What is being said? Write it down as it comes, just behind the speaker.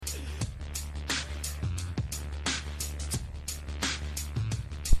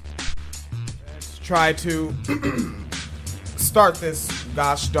try to start this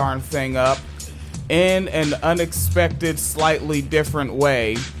gosh darn thing up in an unexpected, slightly different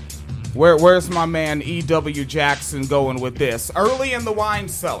way. Where's my man E.W. Jackson going with this? Early in the wine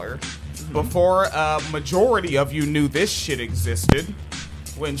cellar, before a majority of you knew this shit existed,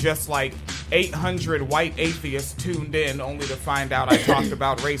 when just like 800 white atheists tuned in only to find out I talked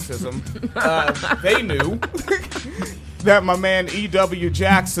about racism, they knew that my man E.W.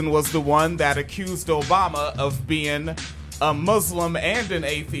 Jackson was the one that accused Obama of being a Muslim and an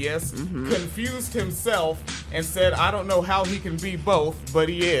atheist, confused himself, and said, I don't know how he can be both, but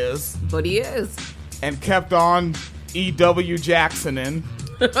he is. But he is. And kept on E.W. Jacksoning.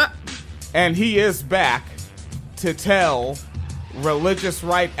 And he is back to tell religious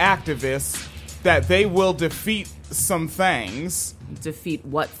right activists that they will defeat some things. Defeat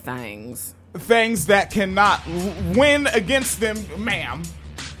what things? Things that cannot win against them, ma'am.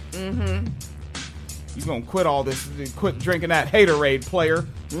 You gonna quit all this, quit drinking that haterade, player.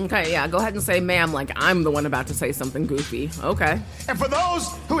 Okay, yeah, go ahead and say ma'am like I'm the one about to say something goofy. Okay. And for those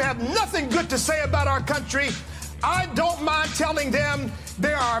who have nothing good to say about our country, I don't mind telling them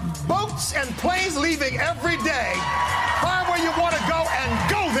there are boats and planes leaving every day. Find where you want to go and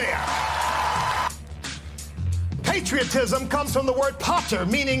go there. Patriotism comes from the word pater,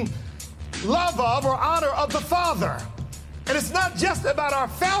 meaning love of or honor of the Father. And it's not just about our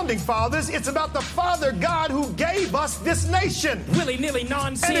founding fathers, it's about the Father God who gave us this nation. Willy-nilly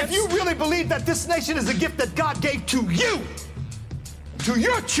nonsense. And if you really believe that this nation is a gift that God gave to you, to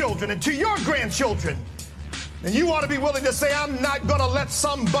your children and to your grandchildren, then you ought to be willing to say, I'm not going to let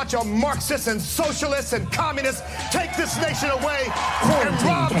some bunch of Marxists and socialists and communists take this nation away and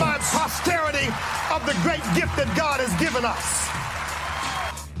rob my posterity of the great gift that God has given us.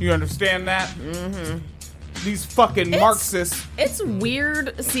 You understand that? These fucking Marxists. It's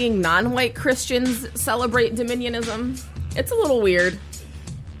weird seeing non-white Christians celebrate dominionism. It's a little weird.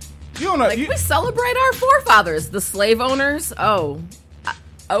 You don't know. Like, we celebrate our forefathers, the slave owners. Oh,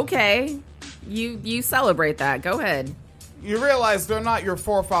 okay. You celebrate that. Go ahead. You realize they're not your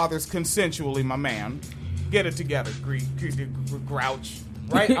forefathers consensually, my man. Get it together, grouch.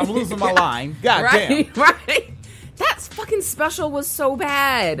 Right? I'm losing my line. God damn. Right. That fucking special was so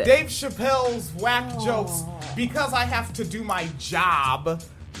bad. Dave Chappelle's whack jokes. Because I have to do my job,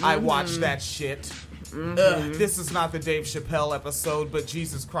 I watch that shit. This is not the Dave Chappelle episode, but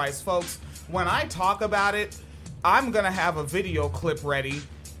Jesus Christ, folks. When I talk about it, I'm going to have a video clip ready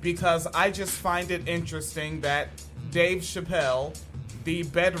because I just find it interesting that Dave Chappelle, the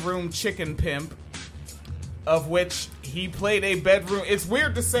bedroom chicken pimp, of which he played a bedroom... It's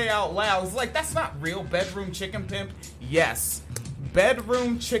weird to say out loud. It's like, that's not real bedroom chicken pimp. Yes.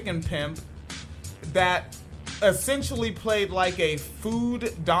 Bedroom chicken pimp that essentially played like a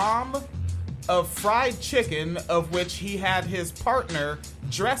food dom of fried chicken, of which he had his partner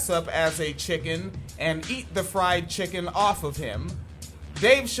dress up as a chicken and eat the fried chicken off of him.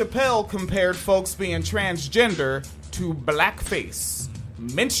 Dave Chappelle compared folks being transgender to blackface,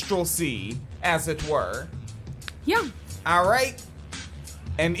 minstrelsy, as it were. Yeah. All right?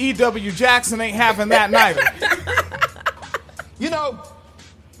 And E.W. Jackson ain't having that neither. You know,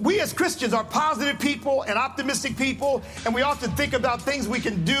 we as Christians are positive people and optimistic people, and we often think about things we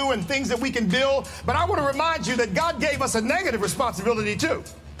can do and things that we can build. But I want to remind you that God gave us a negative responsibility too.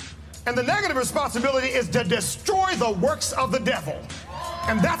 And the negative responsibility is to destroy the works of the devil.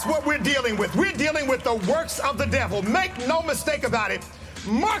 And that's what we're dealing with. We're dealing with the works of the devil. Make no mistake about it.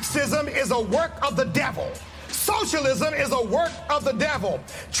 Marxism is a work of the devil. Socialism is a work of the devil.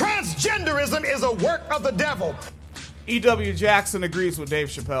 Transgenderism is a work of the devil. E.W. Jackson agrees with Dave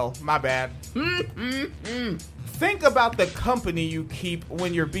Chappelle. My bad. Think about the company you keep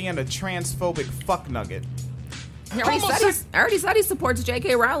when you're being a transphobic fucknugget. I already said he supports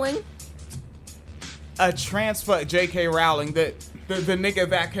J.K. Rowling. J.K. Rowling, the nigga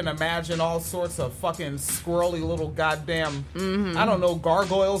that can imagine all sorts of fucking squirrely little goddamn, I don't know,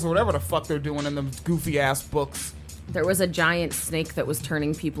 gargoyles or whatever the fuck they're doing in them goofy ass books. There was a giant snake that was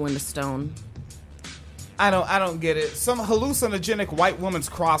turning people into stone. I don't get it. Some hallucinogenic white woman's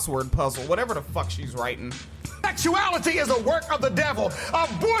crossword puzzle, whatever the fuck she's writing. Sexuality is a work of the devil.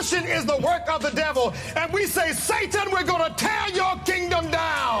 Abortion is the work of the devil. And we say, Satan, we're going to tear your kingdom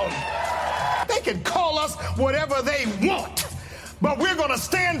down. They can call us whatever they want, but we're going to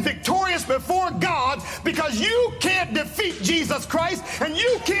stand victorious before God because you can't defeat Jesus Christ, and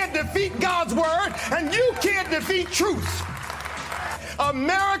you can't defeat God's word, and you can't defeat truth.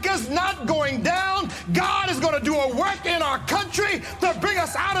 America's not going down. God is going to do a work in our country to bring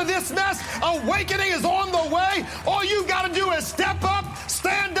us out of this mess. Awakening is on the way. All you got to do is step up,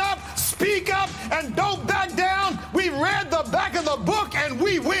 stand up, speak speak up and don't back down. We read the back of the book and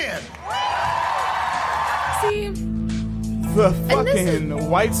we win. See, The fucking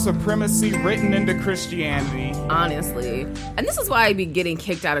white supremacy written into Christianity. honestly, and this is why I be getting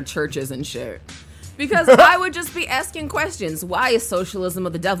kicked out of churches and shit. Because I would just be asking questions. Why is socialism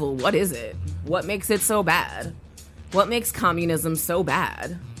of the devil? What is it? What makes it so bad? What makes communism so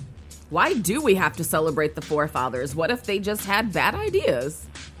bad? Why do we have to celebrate the forefathers? What if they just had bad ideas?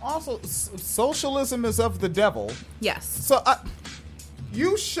 Also, socialism is of the devil. Yes. So,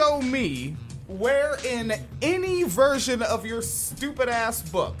 you show me where in any version of your stupid ass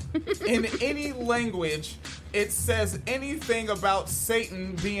book, in any language, it says anything about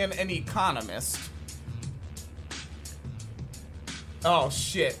Satan being an economist. Oh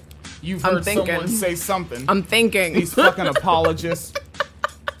shit. You've heard someone say something. I'm thinking. These fucking apologists.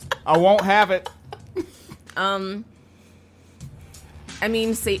 I won't have it. I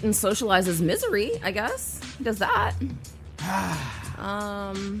mean, Satan socializes misery, I guess. He does that.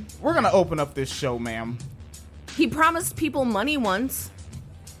 We're gonna open up this show, ma'am. He promised people money once.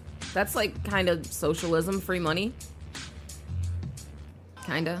 That's like kind of socialism, free money.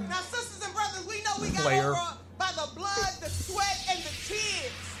 Kinda. Now, sisters and brothers, we know we got Player. over by the blood, the sweat, and the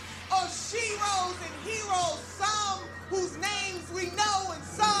tears of sheroes and heroes, some whose names we know and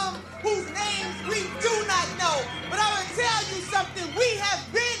some whose names we do not know. But I'm going to tell you something, we have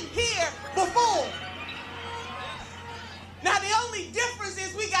been here before. Now, the only difference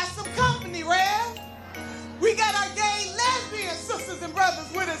is we got some company, Rev. We got our gay, lesbian sisters and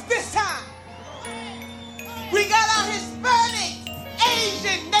brothers with us this time. We got our Hispanic,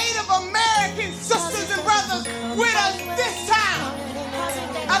 Asian, Native American sisters and brothers with us this time.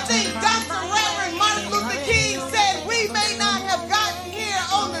 I think Dr. Reverend Martin Luther King said we may not have gotten here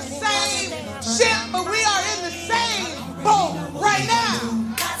on the same ship, but we are in the same boat right now.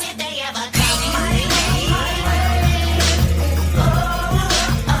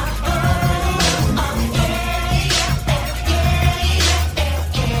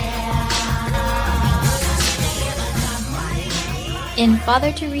 In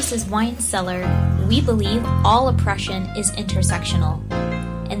Father Teresa's Wine Cellar, we believe all oppression is intersectional.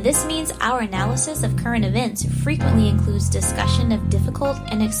 And this means our analysis of current events frequently includes discussion of difficult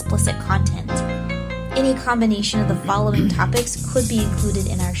and explicit content. Any combination of the following topics could be included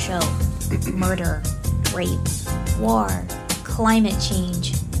in our show: murder, rape, war, climate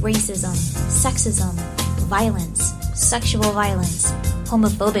change, racism, sexism, violence, sexual violence,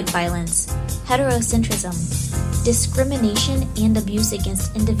 homophobic violence, heterocentrism, discrimination and abuse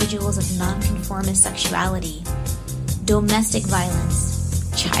against individuals of nonconformist sexuality, domestic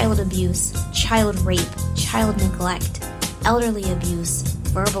violence, child abuse, child rape, child neglect, elderly abuse,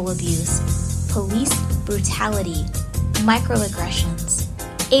 verbal abuse, police brutality, microaggressions,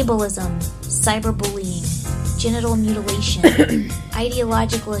 ableism, cyberbullying, genital mutilation,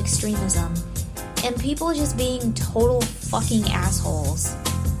 ideological extremism, and people just being total fucking assholes.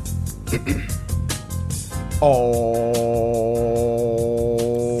 Alright.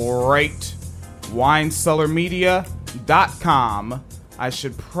 WineCellarMedia.com. I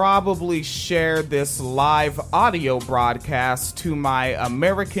should probably share this live audio broadcast to my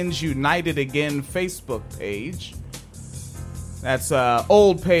Americans United Again Facebook page. That's an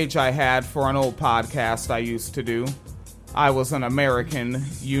old page I had for an old podcast I used to do. I was an American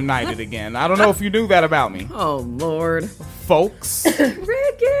United Again. I don't know if you knew that about me. Oh, Lord. Folks.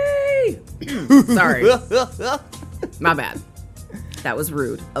 Ricky! Sorry. My bad. That was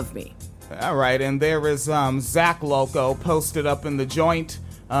rude of me. All right, and there is Zach Loco posted up in the joint.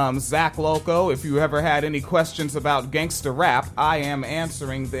 Zach Loco, if you ever had any questions about gangsta rap, I am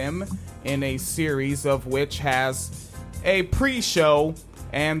answering them in a series of which has a pre-show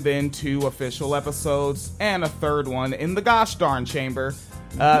and then 2 official episodes and a third one in the gosh darn chamber.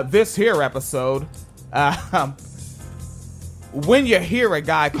 This here episode, when you hear a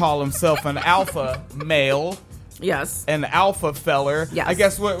guy call himself an alpha male, Yes. an alpha feller. Yes. I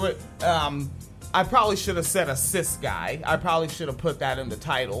guess what I probably should have said a cis guy. I probably should have put that in the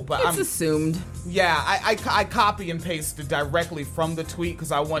title, but It's assumed. I copy and pasted directly from the tweet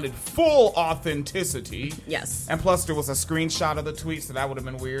because I wanted full authenticity. Yes. And plus there was a screenshot of the tweet, so that would have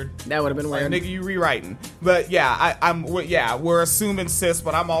been weird. That would have been Like, weird. nigga, you rewriting. But yeah, we're assuming cis,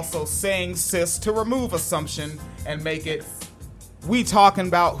 but I'm also saying cis to remove assumption and make it we talking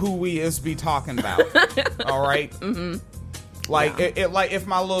about who we is be talking about. All right. Mm-hmm. Like it like if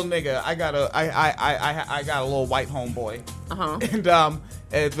my little nigga, I got a little white homeboy. And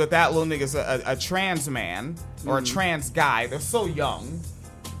but that little nigga's a trans man or a trans guy. They're so young.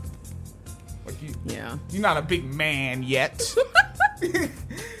 Like you're not a big man yet.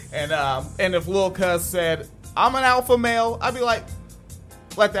 And if Lil Cuz said, I'm an alpha male, I'd be like,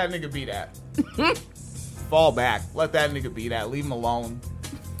 let that nigga be that. Fall back. Let that nigga be that. Leave him alone.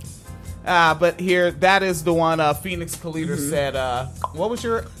 But here, that is the one Phoenix Calida said, what was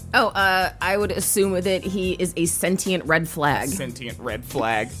your... I would assume that he is a sentient red flag. Sentient red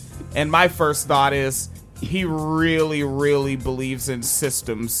flag. And my first thought is, he really, really believes in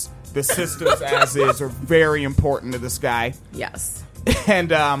systems. The systems as is are very important to this guy. Yes. And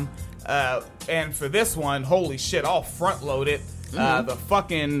for this one, holy shit, I'll front load it.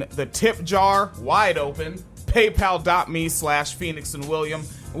 The tip jar wide open. PayPal.me/Phoenix and William.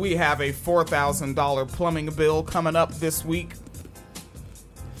 We have a $4,000 plumbing bill coming up this week.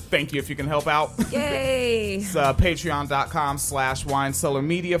 Thank you if you can help out. Yay! It's patreon.com/Wine Cellar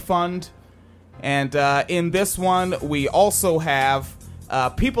Media Fund. And in this one, we also have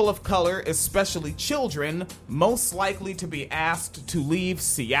people of color, especially children, most likely to be asked to leave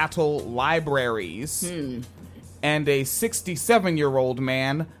Seattle libraries. And a 67-year-old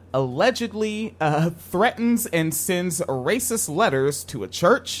man allegedly threatens and sends racist letters to a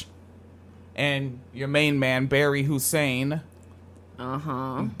church. And your main man, Barry Hussein,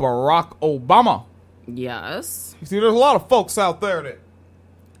 Barack Obama. Yes. You see, there's a lot of folks out there that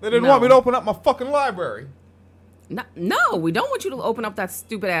they didn't want me to open up my fucking library. No, we don't want you to open up that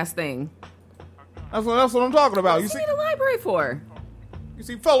stupid ass thing. That's what I'm talking about. What do you need a library for? You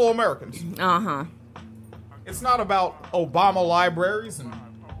see, fellow Americans. It's not about Obama libraries and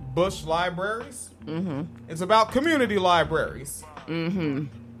Bush libraries. It's about community libraries. And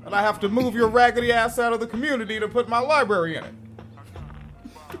I have to move your raggedy ass out of the community to put my library in it.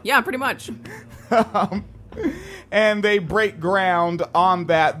 Yeah, pretty much. And they break ground on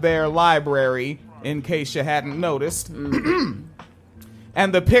their library, in case you hadn't noticed.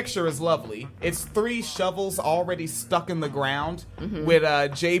 And the picture is lovely. It's 3 shovels already stuck in the ground with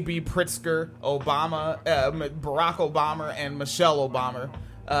J.B. Pritzker, Obama, Barack Obama, and Michelle Obama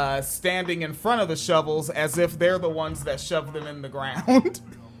standing in front of the shovels as if they're the ones that shoved them in the ground.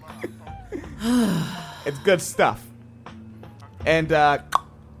 It's good stuff. And a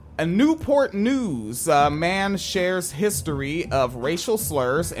Newport News man shares history of racial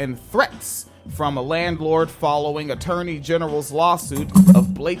slurs and threats from a landlord following Attorney General's lawsuit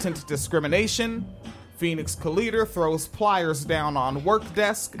of blatant discrimination. Phoenix Calida throws pliers down on work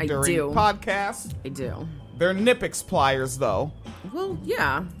desk during podcast. I do. They're Nipix pliers, though. Well,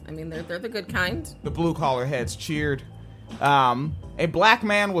 yeah. I mean, they're the good kind. The blue-collar heads cheered. A black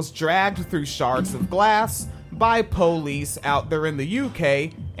man was dragged through shards of glass by police out there in the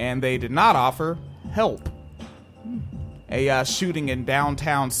UK, and they did not offer help. A shooting in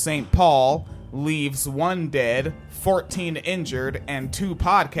downtown St. Paul leaves 1 dead, 14 injured, and 2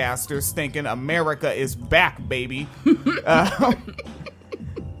 podcasters thinking America is back, baby.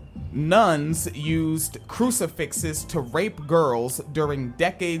 Nuns used crucifixes to rape girls during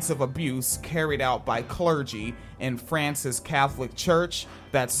decades of abuse carried out by clergy in France's Catholic Church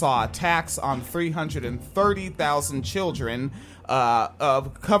that saw attacks on 330,000 children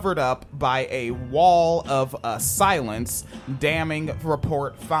covered up by a wall of silence, damning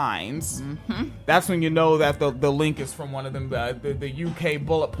report finds. That's when you know that the link is from one of them, the UK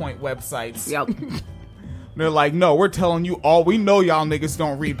bullet point websites. Yep. They're like, no, we're telling you all. We know y'all niggas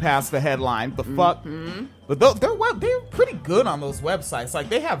don't read past the headline. The fuck? But they're pretty good on those websites. Like,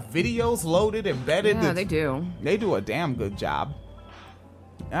 they have videos loaded, embedded. Yeah, they do. They do a damn good job.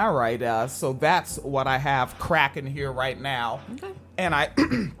 All right, so that's what I have cracking here right now. Okay. And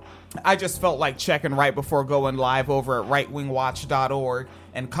I just felt like checking right before going live over at rightwingwatch.org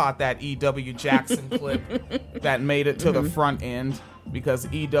and caught that E.W. Jackson clip that made it to the front end,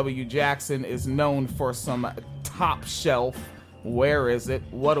 because E.W. Jackson is known for some top shelf, where is it?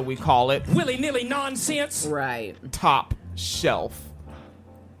 What do we call it? Willy-nilly nonsense. Right. Top shelf.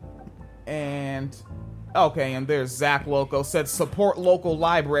 And okay, and there's Zach Loco said support local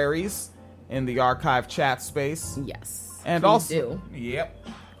libraries in the archive chat space. Yes. And please also do. Yep.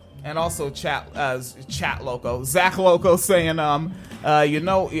 And also chat Loco, Zach Loco saying, you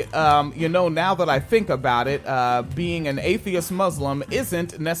know, now that I think about it, being an atheist Muslim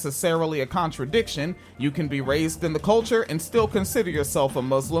isn't necessarily a contradiction. You can be raised in the culture and still consider yourself a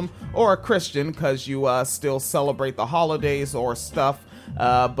Muslim or a Christian because you still celebrate the holidays or stuff,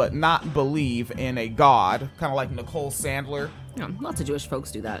 but not believe in a God. Kind of like Nicole Sandler. Yeah, lots of Jewish folks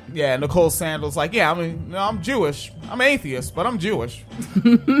do that. Yeah, Nicole Sandler's like, yeah, I mean, no, I'm Jewish. I'm atheist, but I'm Jewish.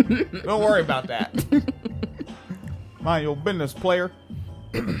 Don't worry about that. Mind your business, player.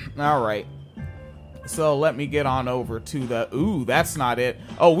 All right. So let me get on over to the... Ooh, that's not it.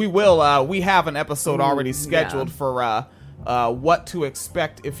 Oh, we will. We have an episode already scheduled for what to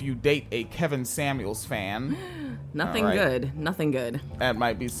expect if you date a Kevin Samuels fan. Nothing good. Nothing good. That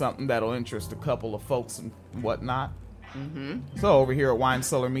might be something that'll interest a couple of folks and whatnot. So over here at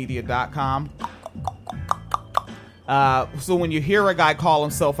winecellarmedia.com. So when you hear a guy call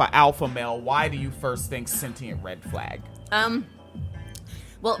himself an alpha male, why do you first think sentient red flag?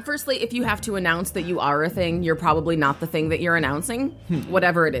 Well, firstly, if you have to announce that you are a thing, you're probably not the thing that you're announcing,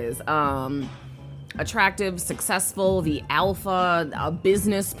 whatever it is. Attractive, successful, the alpha, a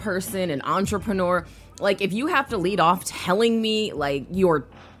business person, an entrepreneur. Like, if you have to lead off telling me, like,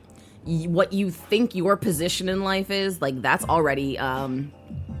 what you think your position in life is, like, that's already kind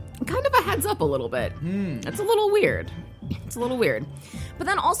of a heads up a little bit. It's a little weird. It's a little weird. But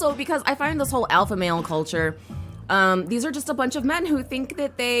then also, because I find this whole alpha male culture, these are just a bunch of men who think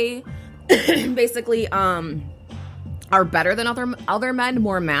that they basically are better than other men,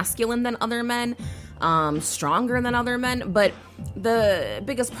 more masculine than other men, stronger than other men. But the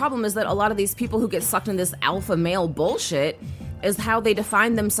biggest problem is that a lot of these people who get sucked in this alpha male bullshit is how they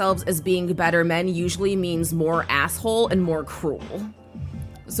define themselves as being better men usually means more asshole and more cruel.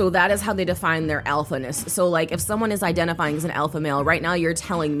 So that is how they define their alphaness. So, like, if someone is identifying as an alpha male, right now you're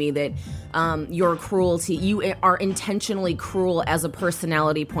telling me that your cruelty, you are intentionally cruel as a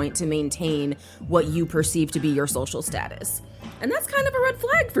personality point to maintain what you perceive to be your social status. And that's kind of a red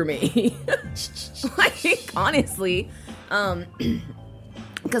flag for me. Like, honestly,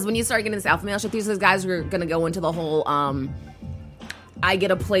 because when you start getting this alpha male shit, these are guys who are going to go into the whole, I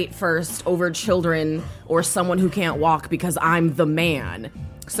get a plate first over children or someone who can't walk because I'm the man.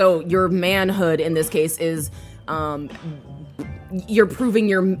 So your manhood in this case is you're proving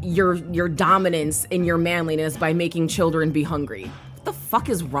your dominance and your manliness by making children be hungry. What the fuck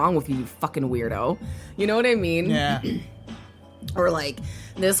is wrong with you, you fucking weirdo? You know what I mean? Yeah. Or like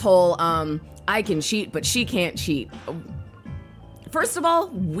this whole I can cheat but she can't cheat. First of all,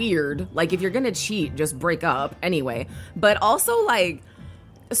 weird. Like, if you're gonna cheat, just break up anyway. But also, like,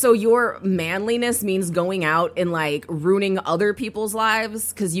 so your manliness means going out and, like, ruining other people's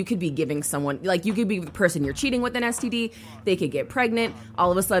lives? Because you could be giving someone, like, you could be the person you're cheating with an STD. They could get pregnant.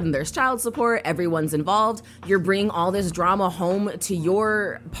 All of a sudden, there's child support. Everyone's involved. You're bringing all this drama home to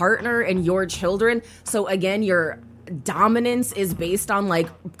your partner and your children. So, again, your dominance is based on, like,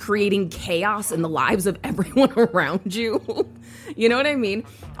 creating chaos in the lives of everyone around you. You know what I mean?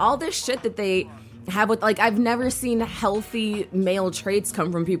 All this shit that they have with, like, I've never seen healthy male traits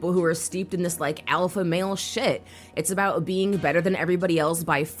come from people who are steeped in this, like, alpha male shit. It's about being better than everybody else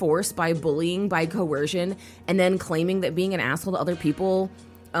by force, by bullying, by coercion, and then claiming that being an asshole to other people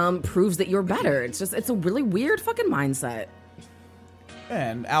proves that you're better. It's a really weird fucking mindset.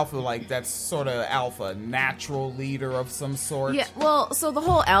 And alpha, like, that's sort of alpha, natural leader of some sort. Yeah, well, so the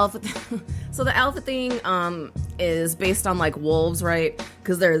whole alpha, so the alpha thing is based on, like, wolves, right?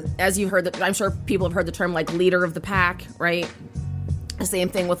 Because they're, as you've heard, I'm sure people have heard the term, like, leader of the pack, right? The same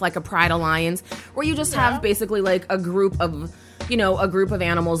thing with, like, a pride of lions, where you just have basically, like, a group of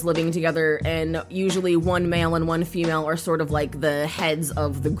animals living together, and usually one male and one female are sort of like the heads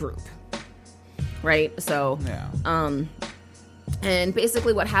of the group, right? So, and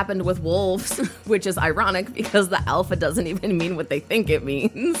basically what happened with wolves, which is ironic because the alpha doesn't even mean what they think it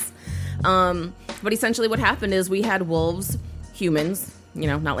means. But essentially what happened is we had wolves, humans,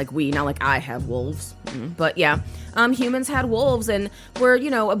 not like I have wolves, but yeah, humans had wolves and were,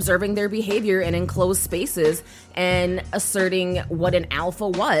 observing their behavior in enclosed spaces and asserting what an alpha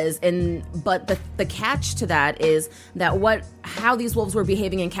was. But the catch to that is that how these wolves were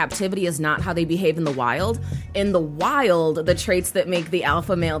behaving in captivity is not how they behave in the wild. In the wild, the traits that make the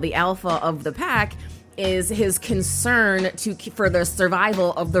alpha male the alpha of the pack is his concern for the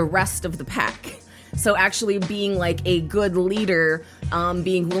survival of the rest of the pack. So actually being like a good leader,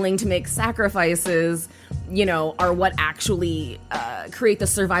 being willing to make sacrifices, are what actually create the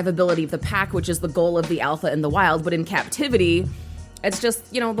survivability of the pack, which is the goal of the alpha in the wild. But in captivity, it's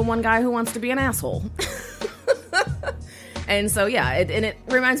just, the one guy who wants to be an asshole. And so, yeah, it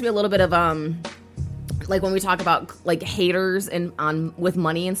reminds me a little bit of, like when we talk about like haters and with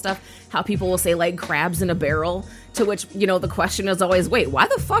money and stuff, how people will say like crabs in a barrel, to which, the question is always, wait, why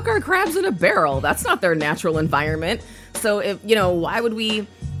the fuck are crabs in a barrel? That's not their natural environment. So if, why would we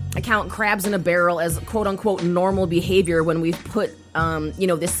account crabs in a barrel as quote unquote normal behavior when we've put,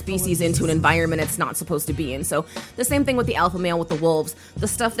 this species into an environment it's not supposed to be in? So the same thing with the alpha male with the wolves. The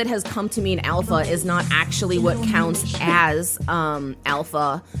stuff that has come to mean alpha is not actually what counts as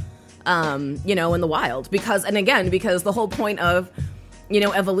alpha, in the wild. Because the whole point of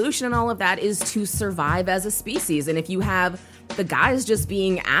evolution and all of that is to survive as a species. And if you have the guys just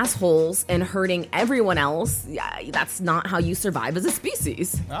being assholes and hurting everyone else, that's not how you survive as a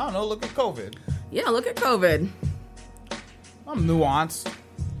species. I don't know. Look at COVID. Yeah, look at COVID. I'm nuanced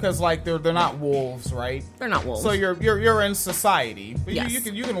because like they're not wolves, right? They're not wolves. So you're in society, but Yes.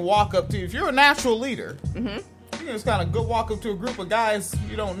 you can walk up to, if you're a natural leader, you can just kind of go walk up to a group of guys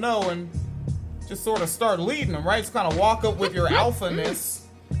you don't know and just sort of start leading them, right? Just kind of walk up with your alphaness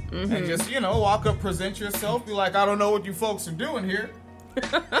and just walk up, present yourself, be like, I don't know what you folks are doing here,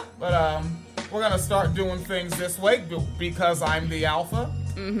 but we're gonna start doing things this way because I'm the alpha.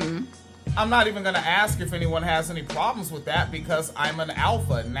 I'm not even going to ask if anyone has any problems with that because I'm an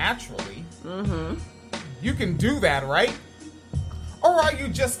alpha naturally. You can do that, right? Or are you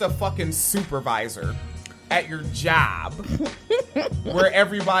just a fucking supervisor at your job where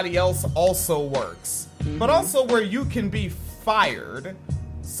everybody else also works, but also where you can be fired?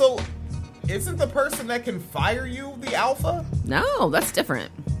 So isn't the person that can fire you the alpha? No, that's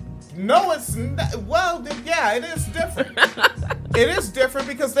different. No, it's not. Well, yeah, it is different. It is different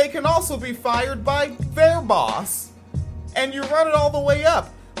because they can also be fired by their boss. And you run it all the way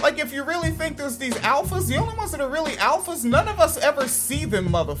up. Like, if you really think there's these alphas, the only ones that are really alphas, none of us ever see them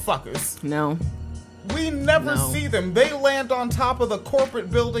motherfuckers. No. We never see them. They land on top of the corporate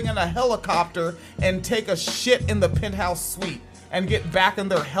building in a helicopter and take a shit in the penthouse suite and get back in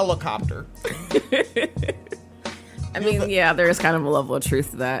their helicopter. I mean, yeah, there is kind of a level of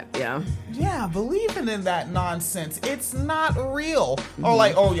truth to that, yeah. Yeah, believing in that nonsense, it's not real. Or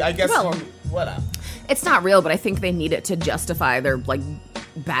like, I guess, whatever. It's not real, but I think they need it to justify their, like,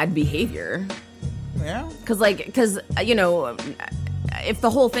 bad behavior. Yeah? Because, if the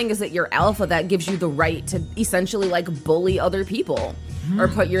whole thing is that you're alpha, that gives you the right to essentially, like, bully other people. Or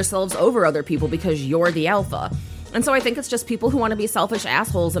put yourselves over other people because you're the alpha. And so I think it's just people who want to be selfish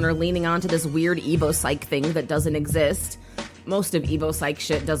assholes and are leaning onto this weird Evo Psych thing that doesn't exist. Most of Evo Psych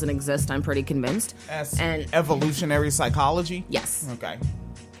shit doesn't exist, I'm pretty convinced. And evolutionary psychology? Yes. Okay.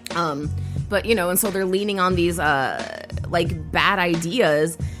 But, and so they're leaning on these, bad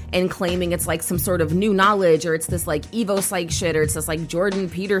ideas and claiming it's, like, some sort of new knowledge, or it's this, like, Evo Psych shit, or it's this, like, Jordan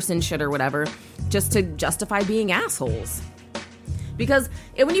Peterson shit or whatever, just to justify being assholes. Because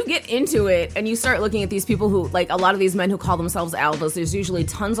when you get into it and you start looking at these people who, like, a lot of these men who call themselves alphas, there's usually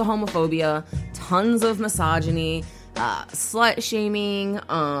tons of homophobia, tons of misogyny, slut shaming,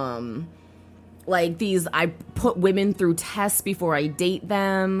 I put women through tests before I date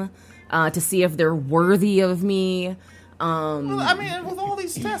them to see if they're worthy of me. Well, I mean, with all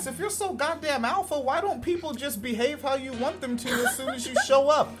these tests, if you're so goddamn alpha, why don't people just behave how you want them to as soon as you show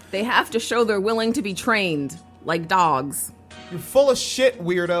up? They have to show they're willing to be trained, like dogs. You're full of shit,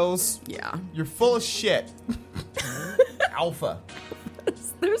 weirdos. Yeah. You're full of shit. Alpha.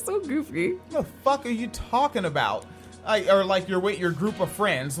 They're so goofy. What the fuck are you talking about? Or like you're with your group of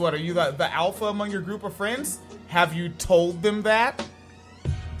friends. What, are you the alpha among your group of friends? Have you told them that?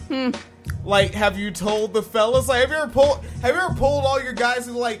 Like, have you told the fellas? Like, have you ever pulled all your guys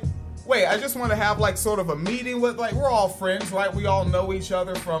and like, wait, I just want to have like sort of a meeting with, like, we're all friends, right? We all know each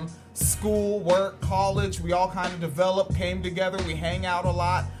other from school, work, college. We all kind of came together. We hang out a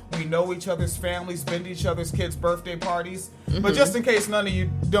lot. We know each other's families, been to each other's kids' birthday parties. But just in case none of you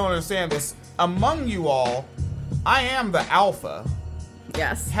don't understand this, among you all, I am the alpha.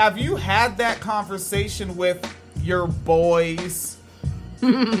 Yes. Have you had that conversation with your boys?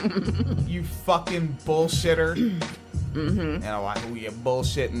 You fucking bullshitter. You know, who you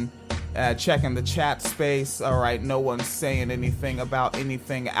bullshitting? Checking the chat space. All right, no one's saying anything about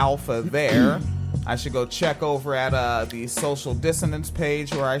anything alpha there. I should go check over at the Social Dissonance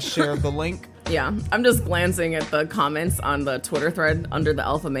page where I shared the link. Yeah, I'm just glancing at the comments on the Twitter thread under the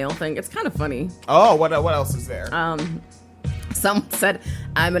alpha male thing. It's kind of funny. Oh, what else is there? Someone said,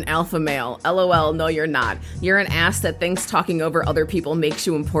 I'm an alpha male. LOL, no you're not. You're an ass that thinks talking over other people makes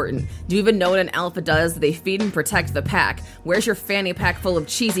you important. Do you even know what an alpha does? They feed and protect the pack. Where's your fanny pack full of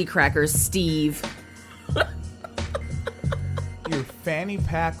cheesy crackers, Steve? Your fanny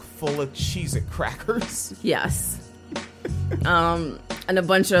pack full of Cheez-It crackers? Yes. And a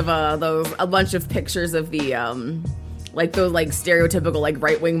bunch of pictures of the like those like stereotypical like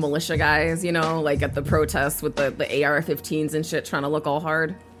right-wing militia guys, you know, like at the protests with the AR-15s and shit trying to look all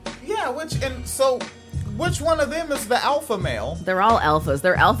hard. Yeah, which one of them is the alpha male? They're all alphas.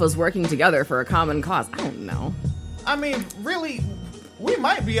 They're alphas working together for a common cause. I don't know. I mean, really, we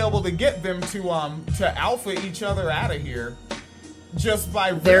might be able to get them to alpha each other out of here just by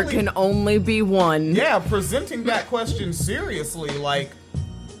really, there can only be one. Yeah, presenting that question seriously. Like,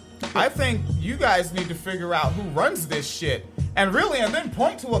 I think you guys need to figure out who runs this shit. And then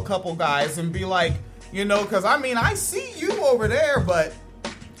point to a couple guys and be like, because I see you over there, but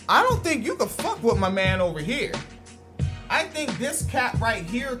I don't think you can fuck with my man over here. I think this cat right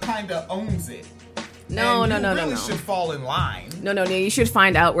here kind of owns it. No. You really should fall in line. No. You should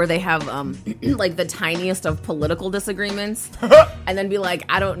find out where they have, like, the tiniest of political disagreements. And then be like,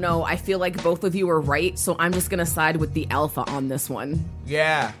 I don't know. I feel like both of you are right, so I'm just going to side with the alpha on this one.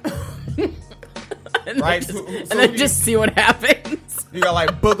 Yeah. Right? Then just see what happens. You got,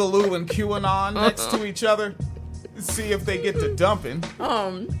 like, Boogaloo and QAnon next to each other. See if they get to dumping.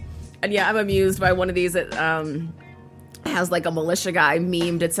 And yeah, I'm amused by one of these that, has like a militia guy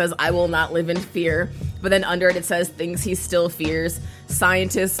memed. It says, "I will not live in fear," but then under it says things he still fears: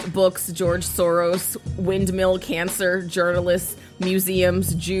 scientists, books, George Soros, windmill, cancer, journalists,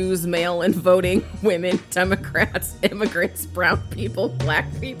 museums, Jews, mail and voting, women, Democrats, immigrants, brown people, black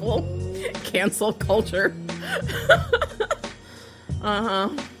people, cancel culture.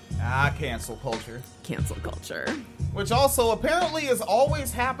 Cancel culture. Cancel culture. Which also apparently is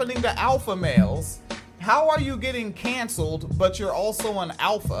always happening to alpha males. How are you getting canceled, but you're also an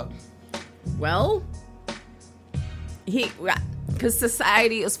alpha? Well, because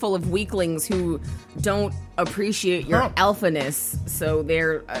society is full of weaklings who don't appreciate your alphaness, so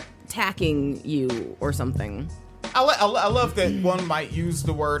they're attacking you or something. I love that one might use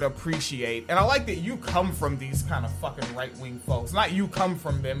the word appreciate, and I like that you come from these kind of fucking right-wing folks. Not you come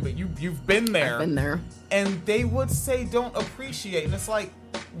from them, but you've been there. I've been there. And they would say don't appreciate, and it's like,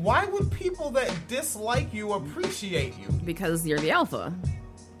 why would people that dislike you appreciate you? Because you're the alpha.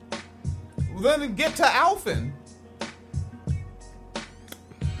 Then get to alphan.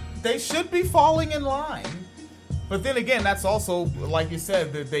 They should be falling in line. But then again, that's also, like you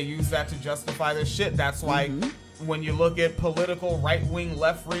said, that they use that to justify their shit. That's why when you look at political right wing,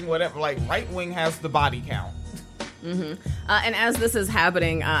 left wing, whatever, like right wing has the body count. And as this is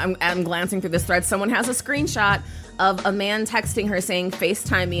happening, I'm glancing through this thread. Someone has a screenshot of a man texting her saying,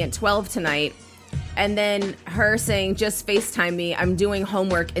 "FaceTime me at 12 tonight." And then her saying, "Just FaceTime me. I'm doing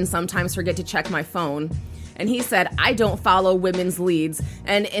homework and sometimes forget to check my phone." And he said, "I don't follow women's leads.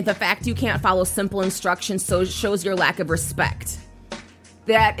 And the fact you can't follow simple instructions shows your lack of respect."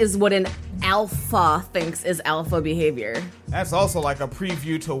 That is what an alpha thinks is alpha behavior. That's also like a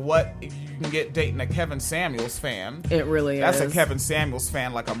preview to what you can get dating a Kevin Samuels fan. It really That's is. a Kevin Samuels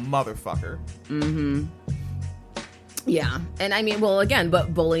fan like a motherfucker. Yeah. And I mean, well, again,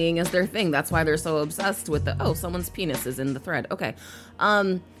 but bullying is their thing. That's why they're so obsessed with someone's penis is in the thread. Okay.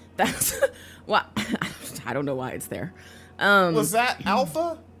 That's well, I don't know why it's there. Was that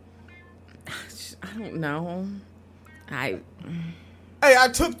alpha? I don't know. Hey, I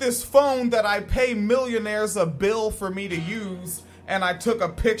took this phone that I pay millionaires a bill for me to use, and I took a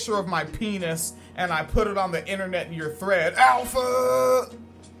picture of my penis, and I put it on the internet in your thread. Alpha!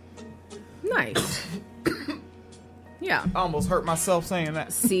 Nice. Yeah. I almost hurt myself saying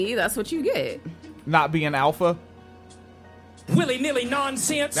that. See, that's what you get. Not being alpha. Willy-nilly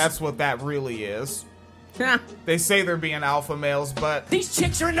nonsense. That's what that really is. They say they're being alpha males, but... These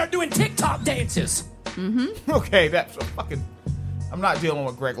chicks are in there doing TikTok dances. Okay, that's a fucking... I'm not dealing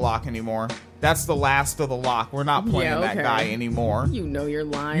with Greg Locke anymore. That's the last of the Locke. We're not playing that guy anymore. You know you're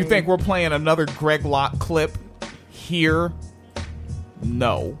lying. You think we're playing another Greg Locke clip here?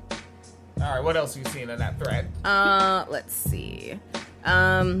 No. All right, what else have you seen in that thread? Let's see.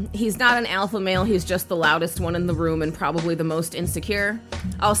 He's not an alpha male. He's just the loudest one in the room and probably the most insecure.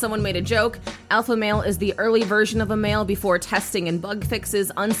 Oh, someone made a joke. Alpha male is the early version of a male before testing and bug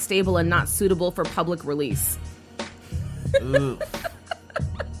fixes, unstable and not suitable for public release.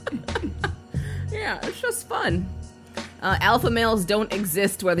 Yeah, it's just fun. Alpha males don't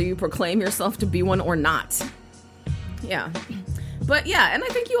exist whether you proclaim yourself to be one or not. Yeah. But yeah, and I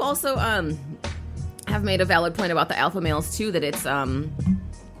think you also have made a valid point about the alpha males too, that it's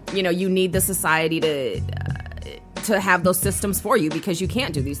you need the society to have those systems for you because you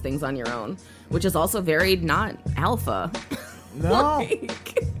can't do these things on your own, which is also very not alpha. No.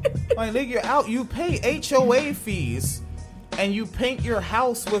 Like nigga, you pay HOA fees and you paint your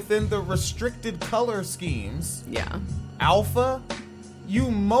house within the restricted color schemes. Yeah. Alpha, you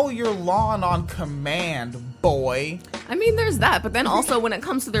mow your lawn on command, boy. I mean, there's that, but then also when it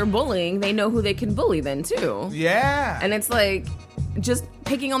comes to their bullying, they know who they can bully then too. Yeah. And it's like, just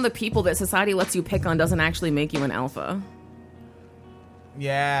picking on the people that society lets you pick on doesn't actually make you an alpha.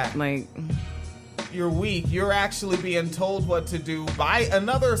 Yeah. Like, You're weak. You're actually being told what to do by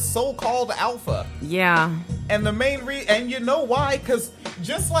another so-called alpha. Yeah. And the main and you know why? Because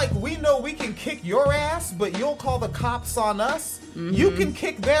just like we know we can kick your ass, but you'll call the cops on us, you can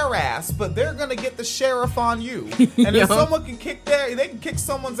kick their ass, but they're going to get the sheriff on you. And if someone can they can kick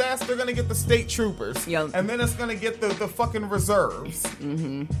someone's ass, they're going to get the state troopers. Yep. And then it's going to get the fucking reserves.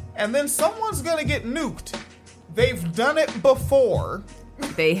 And then someone's going to get nuked. They've done it before.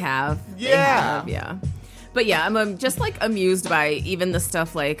 They have. Yeah. They have, yeah. But yeah, I'm just like amused by even the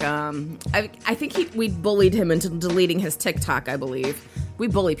stuff like I think we bullied him into deleting his TikTok, I believe. We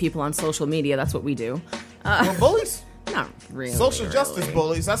bully people on social media. That's what we do. We're bullies? Not really. Social justice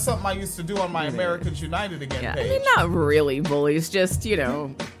bullies. That's something I used to do on my Americans United Again page. I mean, not really bullies, just,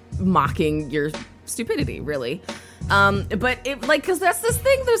 mocking your stupidity, really. But it, like, because that's this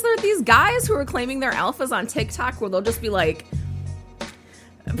thing, there are these guys who are claiming they're alphas on TikTok where they'll just be like,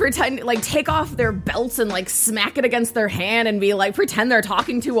 pretend, like, take off their belts and, like, smack it against their hand and be like, pretend they're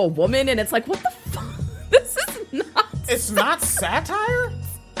talking to a woman, and it's like, what the fuck? This is not. It's not satire?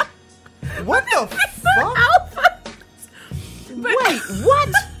 What the fuck? Alpha. Wait, what?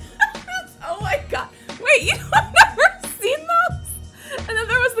 Oh my god. Wait, I've never seen those? And then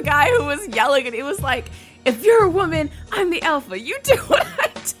there was the guy who was yelling, and he was like, if you're a woman, I'm the alpha. You do what I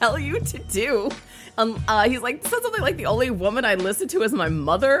tell you to do. He's like, said something like, the only woman I listen to is my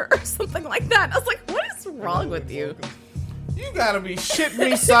mother, or something like that. And I was like, what is wrong with you? You gotta be shitting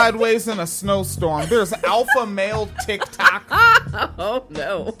me sideways in a snowstorm. There's alpha male TikTok. Oh,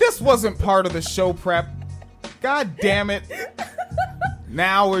 no. This wasn't part of the show prep. God damn it.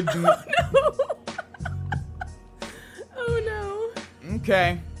 Now we're... Oh, no.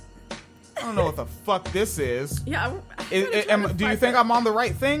 Okay. I don't know what the fuck this is. Yeah. Do you think I'm on the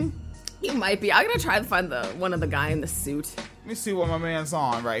right thing? You might be. I'm gonna try to find one of the guy in the suit. Let me see what my man's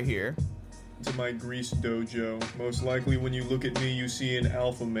on right here. To my Grease dojo. Most likely when you look at me, you see an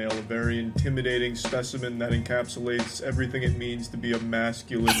alpha male, a very intimidating specimen that encapsulates everything it means to be a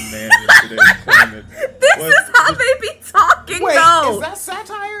masculine man in today's climate. This is how they be talking, Wait, though. is that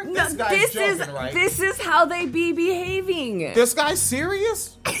satire? No, This guy's joking, right? This is how they be behaving. This guy's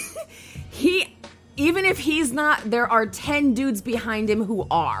serious? Even if he's not, there are 10 dudes behind him who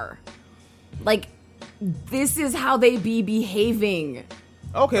are. Like, this is how they be behaving.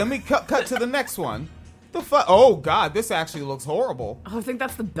 Okay, let me cut to the next one. The fuck? Oh god, this actually looks horrible. Oh, I think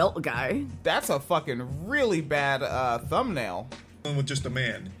that's the belt guy. That's a fucking really bad thumbnail. Dealing with just a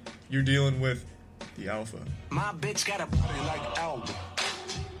man. You're dealing with the alpha. My bitch got a body like Alba.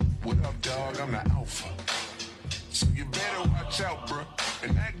 What up, dog? I'm the alpha. So you better watch out, bro.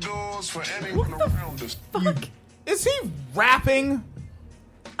 And that goes for anyone around us. Fuck. Is he rapping?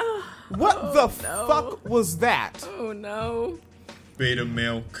 What the fuck was that? Oh no. Beta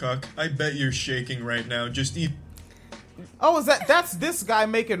male cuck. I bet you're shaking right now. Just eat. Oh, that's this guy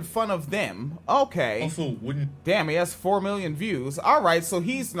making fun of them. Okay. Alpha wouldn't. Damn, he has 4 million views. Alright, so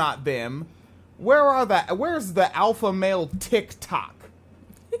he's not them. Where's the alpha male TikTok?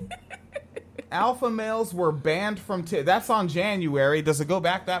 Alpha males were banned from that's on January. Does it go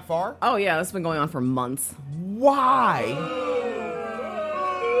back that far? Oh yeah, that's been going on for months. Why?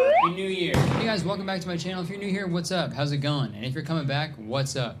 Happy New Year. Hey guys, welcome back to my channel. If you're new here, what's up? How's it going? And if you're coming back,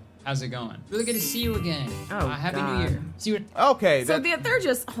 what's up? How's it going? Really good to see you again. Oh, Happy God. New Year. See what? Okay. So they're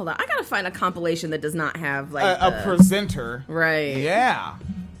just, hold on, I gotta find a compilation that does not have like a presenter. Right. Yeah.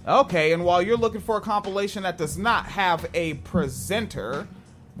 Okay, and while you're looking for a compilation that does not have a presenter,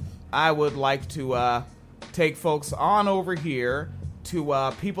 I would like to take folks on over here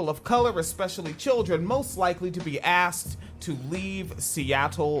to people of color, especially children, most likely to be asked to leave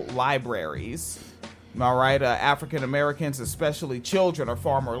Seattle libraries. All right, African Americans, especially children, are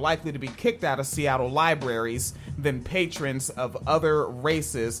far more likely to be kicked out of Seattle libraries than patrons of other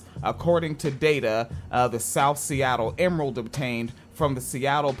races, according to data the South Seattle Emerald obtained from the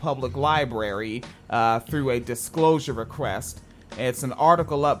Seattle Public Library through a disclosure request. It's an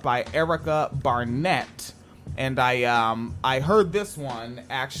article up by Erica Barnett. And I heard this one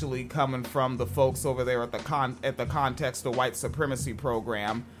actually coming from the folks over there at the Context of White Supremacy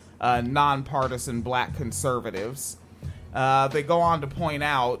program, nonpartisan black conservatives. They go on to point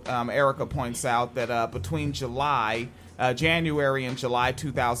out, Erica points out that between January and July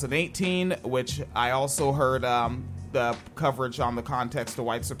 2018, which I also heard the coverage on the Context of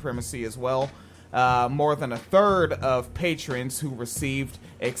White Supremacy as well, more than a third of patrons who received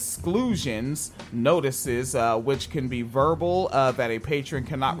exclusions notices, which can be verbal, that a patron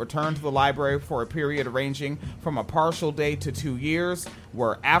cannot return to the library for a period ranging from a partial day to 2 years,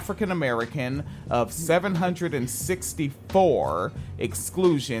 were African American. Of 764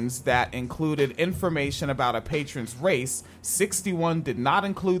 exclusions that included information about a patron's race, 61 did not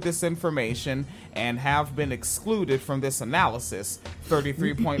include this information and have been excluded from this analysis.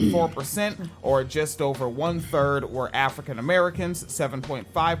 33.4%, or just over 1/3, were African Americans,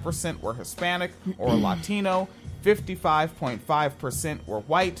 7.5% were Hispanic or Latino, 55.5% were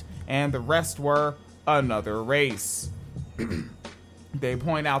white, and the rest were another race. They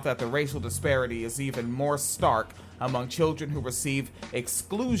point out that the racial disparity is even more stark among children who receive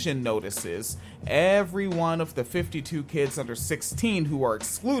exclusion notices. Every one of the 52 kids under 16 who are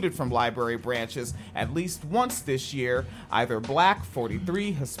excluded from library branches at least once this year, either black,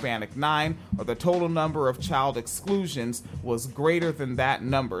 43, Hispanic, 9, or the total number of child exclusions was greater than that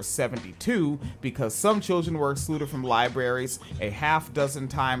number, 72, because some children were excluded from libraries a half dozen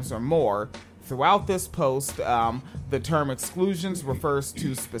times or more. Throughout this post, the term exclusions refers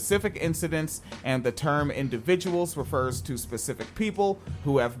to specific incidents, and the term individuals refers to specific people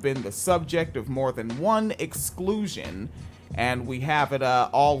who have been the subject of more than one exclusion. And we have it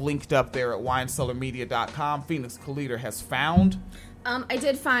all linked up there at winecellarmedia.com. Phoenix Kaliter has found. I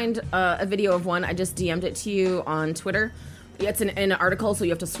did find a video of one. I just DM'd it to you on Twitter. It's in an article, so you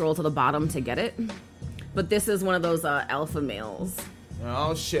have to scroll to the bottom to get it. But this is one of those alpha males.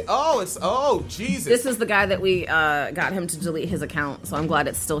 Oh, shit. Jesus. This is the guy that we got him to delete his account, so I'm glad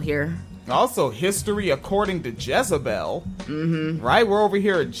it's still here. Also, history according to Jezebel. Mm-hmm. Right? We're over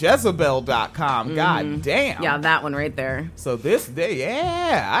here at Jezebel.com. Mm-hmm. God damn. Yeah, that one right there. So this day,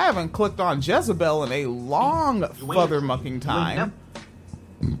 yeah, I haven't clicked on Jezebel in a long motherfucking time.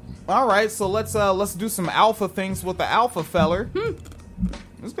 All right, so let's do some alpha things with the alpha feller. This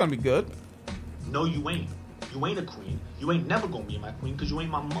is gonna be good. No, you ain't. You ain't a queen. You ain't never gonna be my queen because you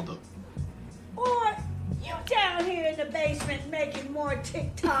ain't my mother. Boy, you down here in the basement making more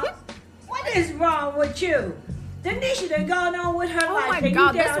TikToks. What is wrong with you? Denisha done gone on with her life. Oh my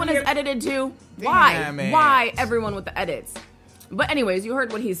god, this one is edited too. Why? Why everyone with the edits? But anyways, you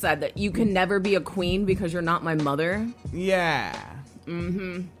heard what he said, that you can never be a queen because you're not my mother. Yeah.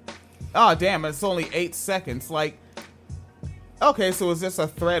 Mm-hmm. Oh, damn, it's only 8 seconds. Like, okay, so is this a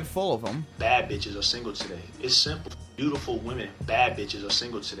thread full of them? Bad bitches are single today. It's simple. Beautiful women, bad bitches are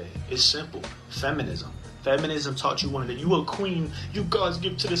single today. It's simple. Feminism. Feminism taught you one of the, you a queen, you God's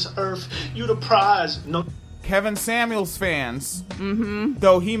gift to this earth, you the prize. No. Kevin Samuels fans. Mm-hmm.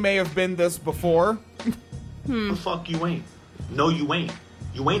 Though he may have been this before. The fuck you ain't. No, you ain't.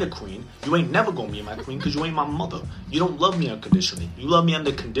 You ain't a queen. You ain't never gonna be my queen because you ain't my mother. You don't love me unconditionally. You love me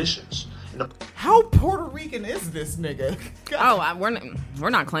under conditions. How Puerto Rican is this nigga? God. Oh,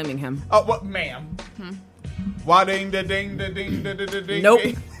 we're not claiming him. Oh, what, ma'am? Why ding da ding da ding da da da ding? Nope.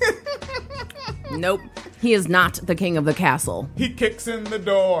 Nope. He is not the king of the castle. He kicks in the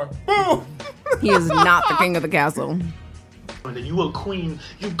door. Boom. He is not the king of the castle. You a queen.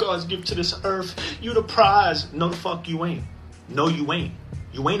 You God's gift to this earth. You the prize. No, the fuck you ain't. No, you ain't.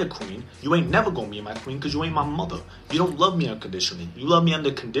 You ain't a queen. You ain't never gonna be my queen because you ain't my mother. You don't love me unconditionally. You love me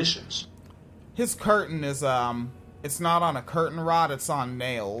under conditions. His curtain is, it's not on a curtain rod, it's on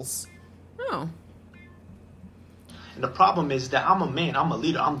nails. Oh. And the problem is that I'm a man, I'm a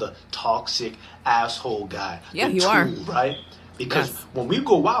leader, I'm the toxic asshole guy. Yeah, the you tool, are. Right? Because when we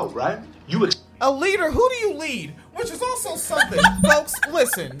go out, right, you... A leader? Who do you lead? Which is also something. Folks,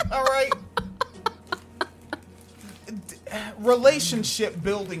 listen, all right? Relationship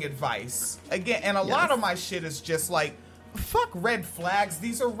building advice. Again, and a lot of my shit is just like, fuck red flags.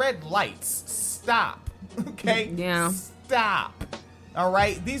 These are red lights. Stop. Okay? Yeah. Stop. All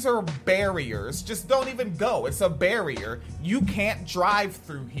right? These are barriers. Just don't even go. It's a barrier. You can't drive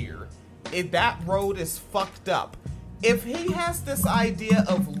through here. That road is fucked up. If he has this idea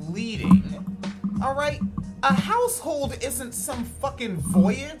of leading, all right, a household isn't some fucking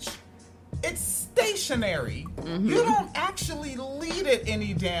voyage. It's stationary. Mm-hmm. You don't actually lead it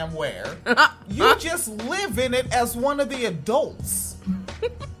any damn where. You just live in it as one of the adults.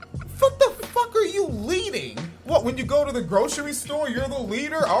 What the fuck are you leading? What, when you go to the grocery store, you're the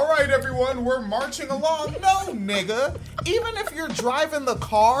leader? All right, everyone, we're marching along. No, nigga. Even if you're driving the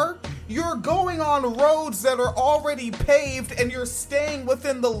car, you're going on roads that are already paved and you're staying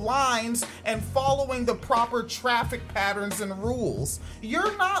within the lines and following the proper traffic patterns and rules.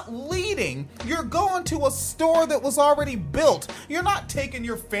 You're not leading. You're going to a store that was already built. You're not taking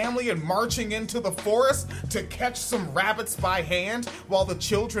your family and marching into the forest to catch some rabbits by hand while the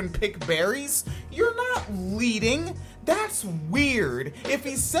children pick berries. You're not leading. That's weird. If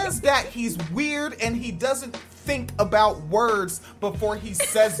he says that, he's weird and he doesn't think about words before he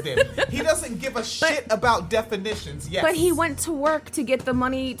says them. He doesn't give a shit about definitions. Yes. But he went to work to get the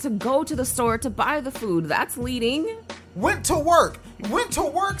money to go to the store to buy the food. That's leading. Went to work. Went to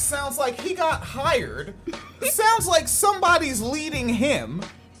work sounds like he got hired. It sounds like somebody's leading him.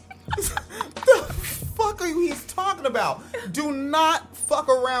 The fuck are he's talking about? Do not fuck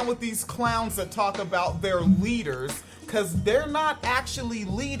around with these clowns that talk about their leaders, because they're not actually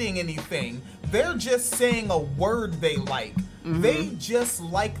leading anything. They're just saying a word they like. Mm-hmm. They just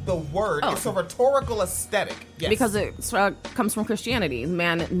like the word. Oh. It's a rhetorical aesthetic. Yes. Because it comes from Christianity.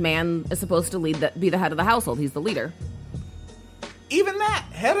 Man is supposed to be the head of the household. He's the leader. Even that,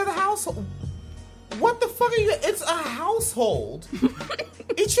 head of the household. What the fuck are you? It's a household.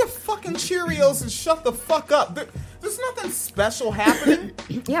 Eat your fucking Cheerios and shut the fuck up. There's nothing special happening.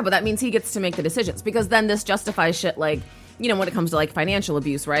 Yeah, but that means he gets to make the decisions, because then this justifies shit like, you know, when it comes to like financial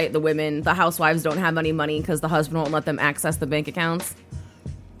abuse, right? The housewives don't have any money because the husband won't let them access the bank accounts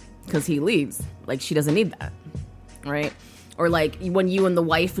because he leaves. Like, she doesn't need that, right? Or like when you and the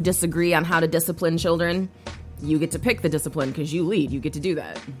wife disagree on how to discipline children, you get to pick the discipline because you lead. You get to do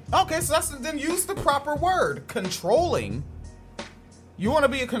that. Okay, so then use the proper word. Controlling. You want to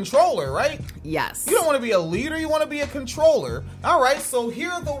be a controller, right? Yes. You don't want to be a leader. You want to be a controller. All right, so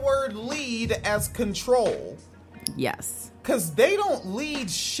hear the word lead as control. Yes. Because they don't lead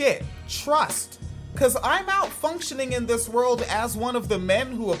shit. Trust. Because I'm out functioning in this world as one of the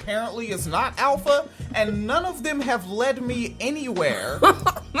men who apparently is not alpha, and none of them have led me anywhere.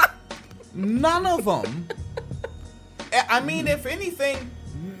 None of them. I mean, if anything,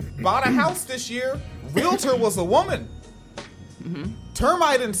 bought a house this year, realtor was a woman. Mm-hmm.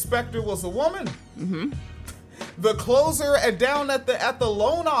 Termite inspector was a woman. Mm-hmm. The closer down at the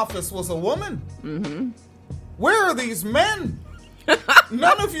loan office was a woman. Mm-hmm. Where are these men?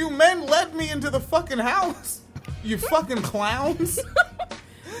 None of you men led me into the fucking house. You fucking clowns.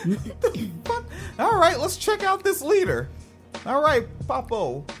 The fuck? All right, let's check out this leader. All right,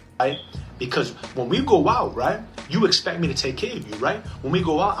 Papo. Right? Because when we go out, right, you expect me to take care of you, right? When we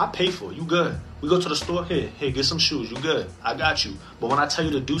go out, I pay for it. You good. We go to the store, here, get some shoes. You good. I got you. But when I tell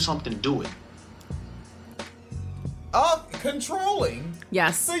you to do something, do it. Controlling?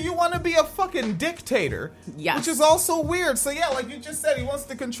 Yes. So you want to be a fucking dictator? Yes. Which is also weird. So yeah, like you just said, he wants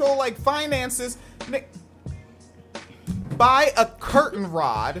to control like finances. Buy a curtain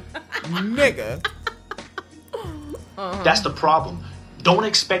rod, nigga. That's the problem. Don't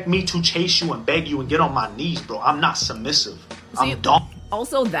expect me to chase you and beg you and get on my knees, bro. I'm not submissive. See, I'm dumb.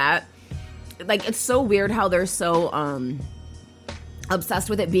 Also that, like, it's so weird how they're so obsessed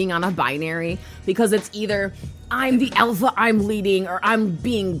with it being on a binary, because it's either I'm the alpha, I'm leading, or I'm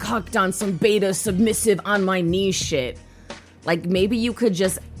being cucked on some beta submissive on my knees shit. Like, maybe you could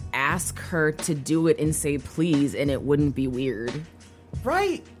just ask her to do it and say please, and it wouldn't be weird.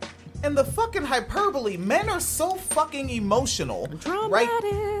 Right. And the fucking hyperbole, men are so fucking emotional. Dramatic.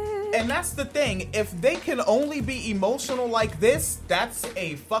 Right? And that's the thing. If they can only be emotional like this, that's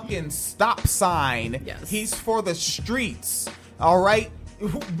a fucking stop sign. Yes. He's for the streets. All right?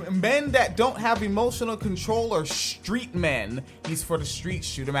 Men that don't have emotional control are street men. He's for the streets.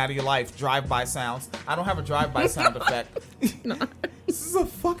 Shoot him out of your life. Drive-by sounds. I don't have a drive-by sound effect. No. This is a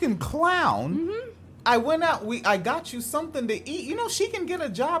fucking clown. Mm-hmm. I went out, I got you something to eat. You know, she can get a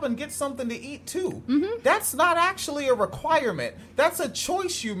job and get something to eat too. Mm-hmm. That's not actually a requirement. That's a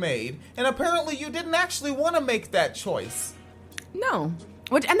choice you made. And apparently you didn't actually want to make that choice. No.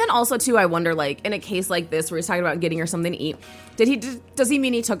 And then also too, I wonder, like, in a case like this where he's talking about getting her something to eat, does he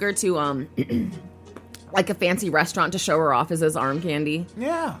mean he took her to, like a fancy restaurant to show her off as his arm candy?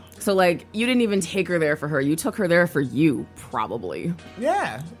 Yeah. So, like, you didn't even take her there for her. You took her there for you, probably.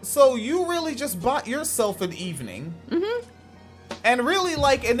 Yeah. So you really just bought yourself an evening. Mm-hmm. And really,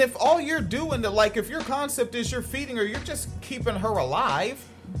 like, and if all you're doing, like, if your concept is you're feeding her, you're just keeping her alive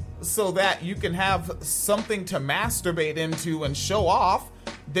so that you can have something to masturbate into and show off,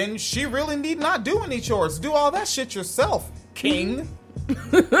 then she really need not do any chores. Do all that shit yourself, king.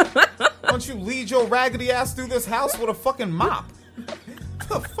 Why don't you lead your raggedy ass through this house with a fucking mop?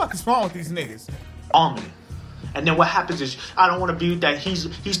 What the fuck is wrong with these niggas? And then what happens is, I don't want to be with that.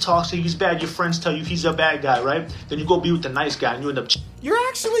 He's toxic, he's bad. Your friends tell you he's a bad guy, right? Then you go be with the nice guy and you end up... You're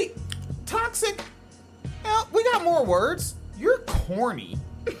actually toxic. Yeah, we got more words. You're corny.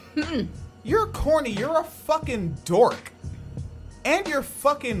 You're corny. You're a fucking dork. And you're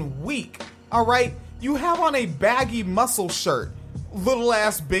fucking weak. All right? You have on a baggy muscle shirt. Little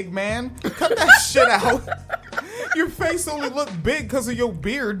ass big man. Cut that shit out. Your face only look big because of your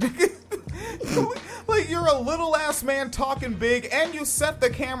beard. Like, you're a little ass man talking big, and you set the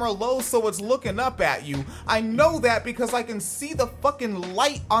camera low so it's looking up at you. I know that because I can see the fucking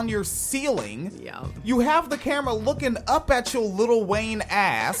light on your ceiling. Yeah. You have the camera looking up at your Lil Wayne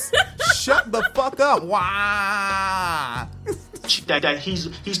ass. Shut the fuck up. Wah. That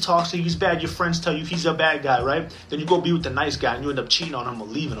he's toxic, he's bad. Your friends tell you he's a bad guy, right? Then you go be with the nice guy and you end up cheating on him or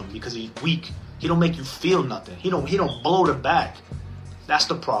leaving him because he's weak. He don't make you feel nothing. He don't blow the back. That's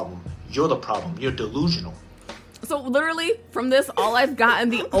the problem. You're the problem. You're delusional. So literally, from this, all I've gotten,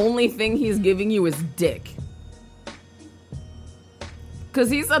 the only thing he's giving you is dick. Because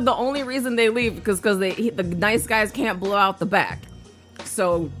he said the only reason they leave because the nice guys can't blow out the back.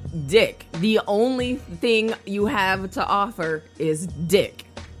 So, dick. The only thing you have to offer is dick.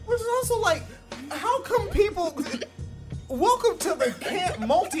 Which is also like, how come people... Welcome to the can't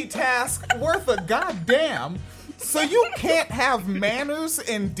multitask worth a goddamn. So you can't have manners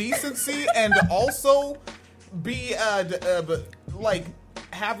and decency and also be, like,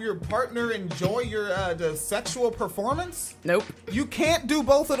 have your partner enjoy your the sexual performance? Nope. You can't do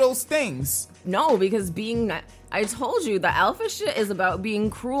both of those things. No, because I told you, the alpha shit is about being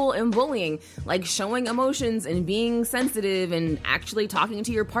cruel and bullying. Like, showing emotions and being sensitive and actually talking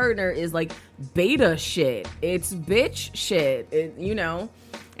to your partner is like beta shit. It's bitch shit.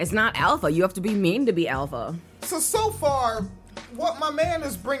 It's not alpha. You have to be mean to be alpha. So far, what my man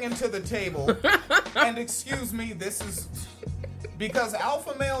is bringing to the table, and excuse me, this is... Because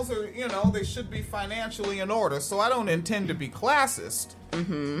alpha males are, they should be financially in order, so I don't intend to be classist.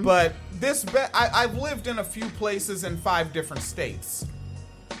 Mm-hmm. But I've lived in a few places in 5 different states.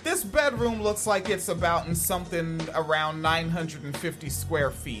 This bedroom looks like it's about in something around 950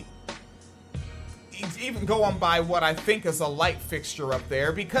 square feet. Even going by what I think is a light fixture up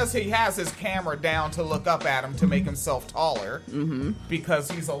there, because he has his camera down to look up at him to make himself taller. Mm-hmm. Because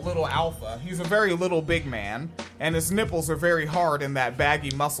he's a little alpha. He's a very little big man, and his nipples are very hard in that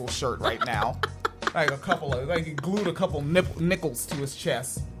baggy muscle shirt right now. He glued a couple nickels to his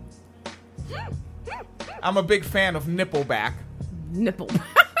chest. I'm a big fan of Nippleback. Nippleback.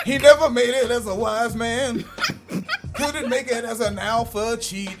 He never made it as a wise man. Couldn't make it as an alpha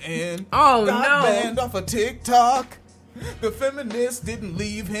cheating. Oh, Got no. banned off of TikTok. The feminists didn't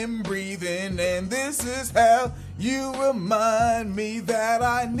leave him breathing. And this is how you remind me that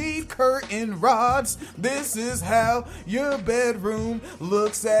I need curtain rods. This is how your bedroom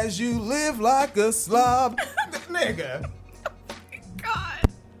looks as you live like a slob. Nigga. God.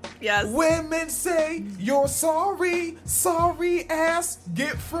 Yes. Women say you're sorry ass,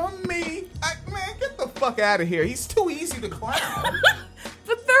 get from me. Man, get the fuck out of here. He's too easy to clown.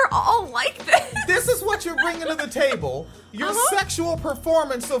 But they're all like this. This is what you're bringing to the table. Your sexual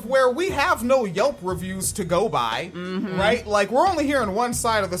performance of where we have no Yelp reviews to go by, right? Like, we're only hearing one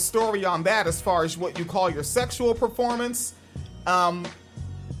side of the story on that as far as what you call your sexual performance. But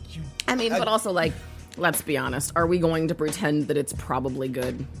also, like, let's be honest. Are we going to pretend that it's probably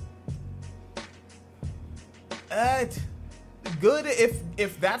good? Good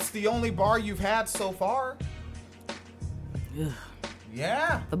if that's the only bar you've had so far. Ugh.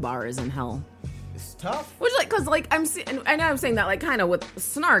 Yeah. The bar is in hell. It's tough. Which, like, because, like, I know I'm saying that, like, kind of with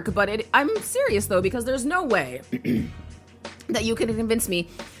snark, but I'm serious, though, because there's no way that you can convince me,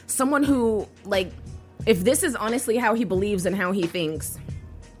 someone who, like, if this is honestly how he believes and how he thinks,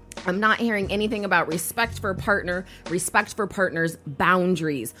 I'm not hearing anything about respect for partners'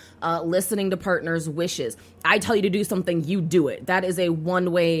 boundaries, listening to partners' wishes. I tell you to do something, you do it. That is a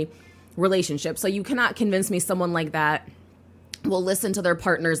one-way relationship. So you cannot convince me someone like that will listen to their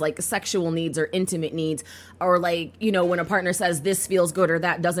partner's, like, sexual needs or intimate needs, or, like, when a partner says this feels good or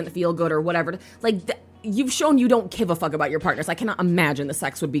that doesn't feel good or whatever. Like, you've shown you don't give a fuck about your partners. I cannot imagine the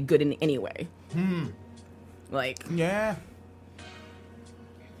sex would be good in any way. Like, yeah.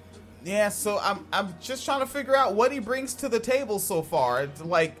 Yeah, so I'm just trying to figure out what he brings to the table so far. It's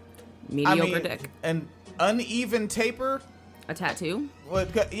like mediocre dick. An uneven taper. A tattoo?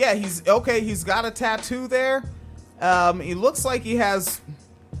 Yeah, he's got a tattoo there. He looks like he has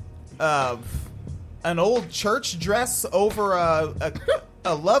an old church dress over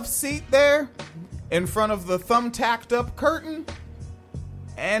a love seat there in front of the thumbtacked up curtain,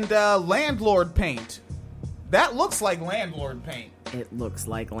 and landlord paint. That looks like landlord paint. It looks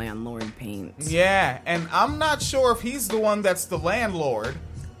like landlord paint. Yeah, and I'm not sure if he's the one that's the landlord.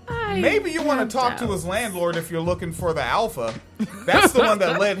 Maybe you want to talk to his landlord if you're looking for the alpha. That's the one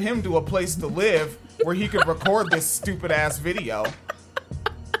that led him to a place to live where he could record this stupid ass video.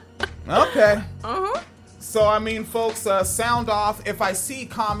 Okay. So, I mean, folks, sound off. If I see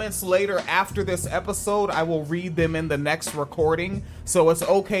comments later after this episode, I will read them in the next recording. So it's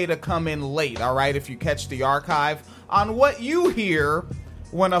okay to come in late, all right, if you catch the archive, on what you hear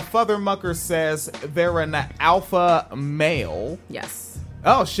when a Futhermucker says they're an alpha male. Yes.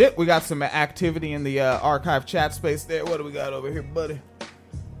 Oh, shit, we got some activity in the archive chat space there. What do we got over here, buddy?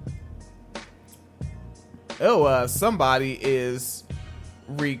 Oh, somebody is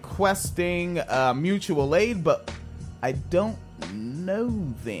requesting mutual aid, but I don't know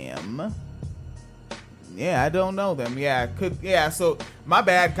them. Yeah, I don't know them. Yeah, so my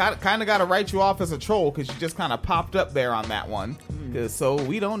bad. Kind of got to write you off as a troll because you just kind of popped up there on that one. So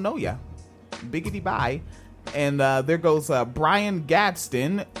we don't know ya. Biggity bye. And there goes Brian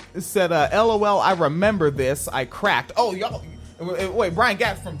Gadsden. Said, LOL, I remember this. I cracked. Oh, y'all. Wait, Brian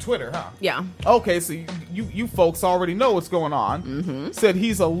Gadsden from Twitter, huh? Yeah. Okay, so you folks already know what's going on. Mm-hmm. Said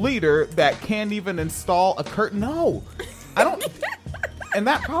he's a leader that can't even install a curtain. No, I don't. And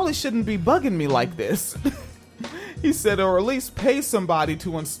that probably shouldn't be bugging me like this. He said, or at least pay somebody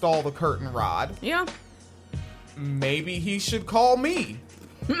to install the curtain rod. Yeah. Maybe he should call me.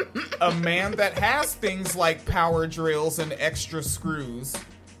 A man that has things like power drills and extra screws.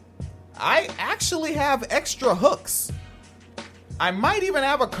 I actually have extra hooks. I might even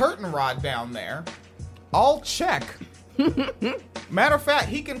have a curtain rod down there. I'll check. Matter of fact,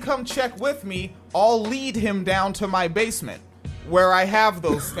 he can come check with me. I'll lead him down to my basement where I have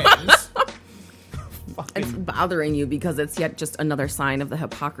those things. It's bothering you because it's yet just another sign of the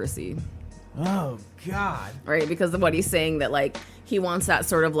hypocrisy. Oh, God. Right? Because of what he's saying, that, like, he wants that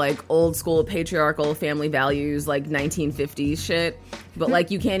sort of, like, old school patriarchal family values, like, 1950s shit. But, like,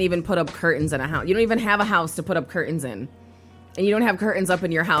 you can't even put up curtains in a house. You don't even have a house to put up curtains in. And you don't have curtains up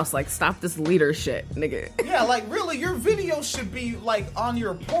in your house. Like, stop this leader shit, nigga. Yeah, like, really, your video should be, like, on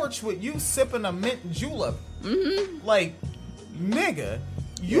your porch with you sipping a mint julep. Mm-hmm. Like, nigga,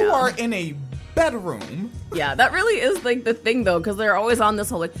 you are in a bedroom. Yeah, that really is, like, the thing, though, because they're always on this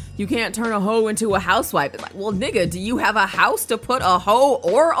whole, like, you can't turn a hoe into a housewife. It's like, well, nigga, do you have a house to put a hoe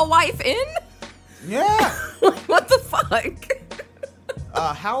or a wife in? Yeah. Like, what the fuck?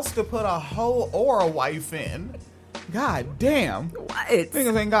 A house to put a hoe or a wife in? God damn. What?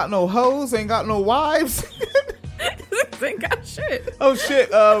 Niggas ain't got no hoes, ain't got no wives. Ain't got shit. Oh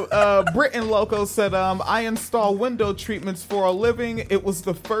shit. Britain Loco said, I install window treatments for a living. It was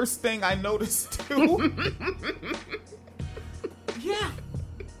the first thing I noticed too. Yeah.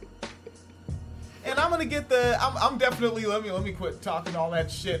 And I'm gonna get I'm definitely, let me quit talking all that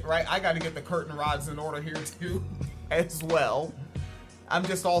shit, right? I gotta get the curtain rods in order here too, as well. I'm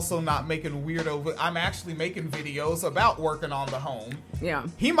just also not making weirdo. I'm actually making videos about working on the home. Yeah.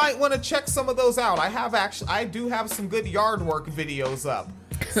 He might want to check some of those out. I do have some good yard work videos up.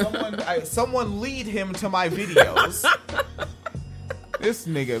 Someone lead him to my videos. This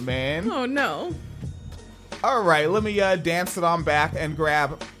nigga, man. Oh no. All right, let me dance it on back and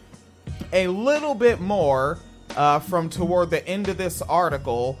grab a little bit more from toward the end of this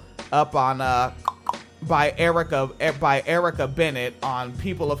article up on by Erica Bennett on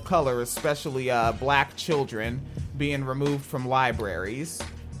people of color, especially black children, being removed from libraries.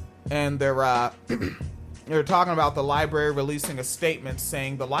 And they're talking about the library releasing a statement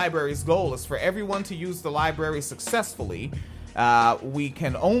saying the library's goal is for everyone to use the library successfully. We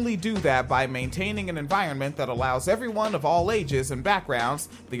can only do that by maintaining an environment that allows everyone of all ages and backgrounds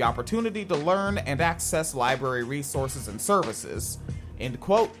the opportunity to learn and access library resources and services. End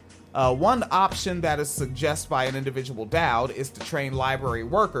quote. One option that is suggested by an individual Dowd is to train library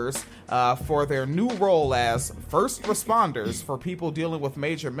workers for their new role as first responders for people dealing with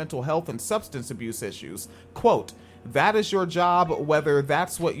major mental health and substance abuse issues. Quote, that is your job, whether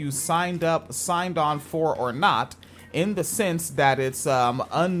that's what you signed on for or not, in the sense that it's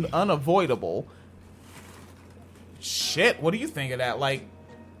unavoidable. Shit, what do you think of that? Like,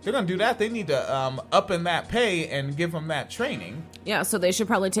 they're gonna do that, they need to up in that pay and give them that training. Yeah, so they should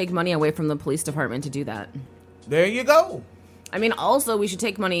probably take money away from the police department to do that. There you go. I mean, also, we should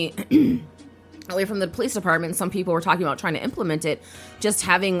take money away from the police department. Some people were talking about trying to implement it, just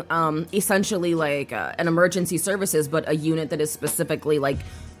having essentially like an emergency services, but a unit that is specifically like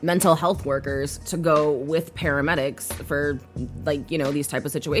mental health workers to go with paramedics for, like, you know, these type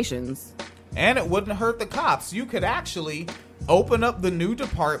of situations. And it wouldn't hurt the cops. You could actually open up the new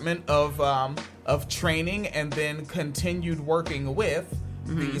department of training and then continued working with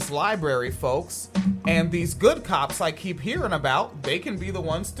these library folks. And these good cops I keep hearing about, they can be the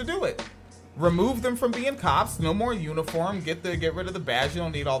ones to do it. Remove them from being cops. No more uniform. Get rid of the badge. You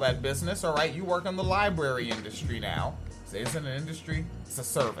don't need all that business. All right, you work in the library industry now. Isn't it an industry? It's a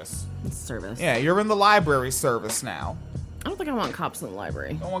service. It's a service. Yeah, you're in the library service now. I don't think I want cops in the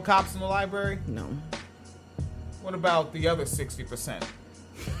library. Don't want cops in the library? No. What about the other 60%?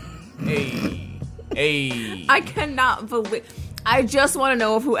 Hey. I cannot believe... I just want to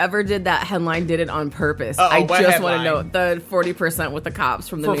know if whoever did that headline did it on purpose. Uh-oh, I what just want to headline? know the 40% with the cops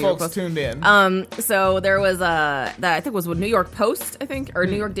from the For New York folks Post. tuned in. So there was that I think was with New York Post, I think, or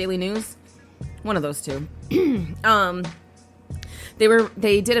New York Daily News. One of those two.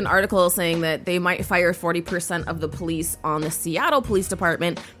 They did an article saying that they might fire 40% of the police on the Seattle Police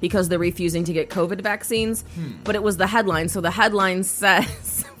Department because they're refusing to get COVID vaccines. But it was the headline. So the headline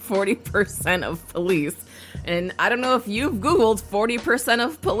says 40% of police. And I don't know if you've Googled 40%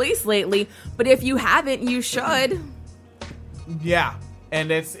 of police lately, but if you haven't, you should. Yeah.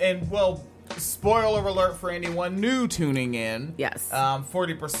 Well, spoiler alert for anyone new tuning in. Yes.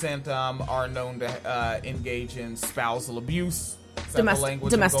 40% are known to engage in spousal abuse. Is that the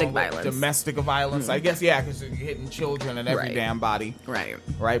language I'm Domestic going with? violence. Domestic violence. I guess, yeah, because you're hitting children and every Right. damn body. Right.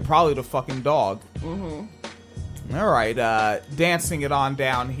 Right? Probably the fucking dog. Mm-hmm. All right, dancing it on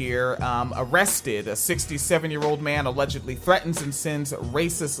down here. Arrested, a 67-year-old man allegedly threatens and sends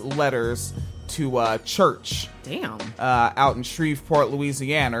racist letters to church. Damn. Out in Shreveport,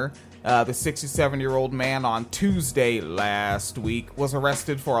 Louisiana. The 67-year-old man on Tuesday last week was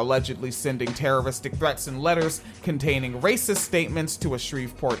arrested for allegedly sending terroristic threats and letters containing racist statements to a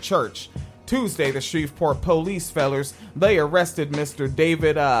Shreveport church. Tuesday, the Shreveport police fellers, they arrested Mr.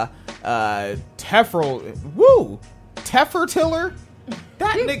 David Teffertiller?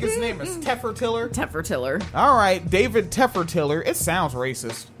 That nigga's name is Teffertiller? Teffertiller. All right, David Teffertiller. It sounds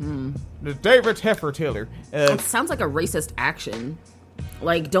racist. David Teffertiller. It sounds like a racist action.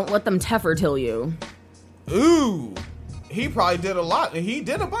 Like, don't let them Teffertill you. Ooh. He probably did a lot. He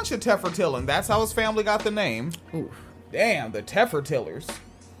did a bunch of Teffertilling. That's how his family got the name. Ooh. Damn, the Teffertillers.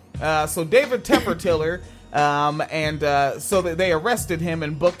 So David Teffertiller, so they arrested him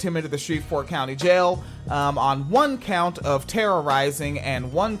and booked him into the Shreveport County Jail on one count of terrorizing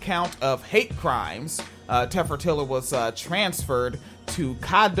and one count of hate crimes. Teffertiller was transferred to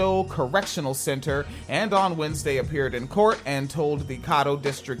Caddo Correctional Center and on Wednesday appeared in court and told the Caddo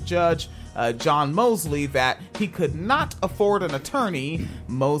District Judge, John Mosley, that he could not afford an attorney.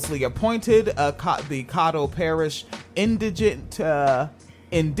 Mosley appointed the Caddo Parish Indigent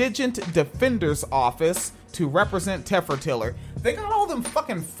Defender's Office to represent Teffertiller. They got all them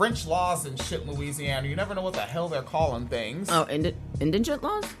fucking French laws and shit in Louisiana. You never know what the hell they're calling things. Oh, indigent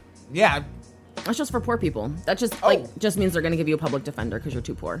laws? Yeah. That's just for poor people. That just just means they're going to give you a public defender because you're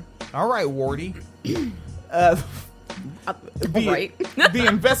too poor. All right, Wardy. Right. The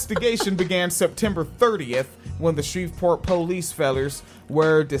investigation began September 30th when the Shreveport police fellers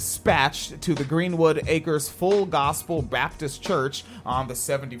were dispatched to the Greenwood Acres Full Gospel Baptist Church on the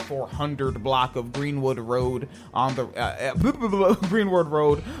 7400 block of Greenwood Road on Greenwood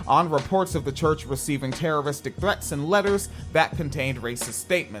Road on reports of the church receiving terroristic threats and letters that contained racist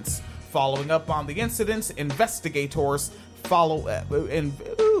statements. Following up on the incidents, investigators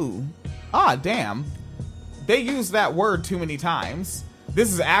they use that word too many times.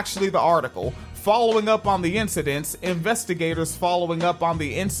 This is actually the article. Following up on the incidents, investigators following up on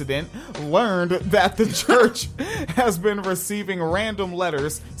the incident learned that the church has been receiving random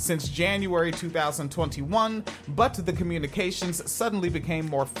letters since January 2021, but the communications suddenly became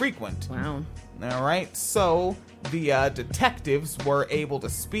more frequent. Wow. All right, so the detectives were able to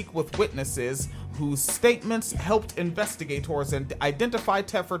speak with witnesses whose statements helped investigators identify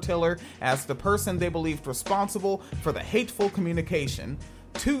Teffertiller as the person they believed responsible for the hateful communication.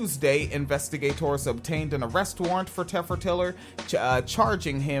 Tuesday, investigators obtained an arrest warrant for Teffertiller,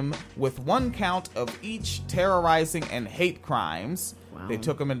 charging him with one count of each terrorizing and hate crimes. Wow. They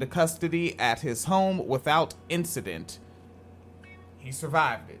took him into custody at his home without incident. He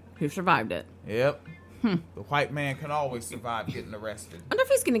survived it. He survived it. Yep. The white man can always survive getting arrested. I wonder if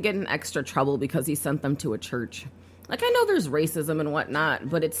he's going to get in extra trouble because he sent them to a church. Like, I know there's racism and whatnot,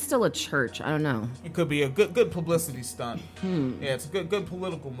 but it's still a church. I don't know. It could be a good publicity stunt. Yeah, it's a good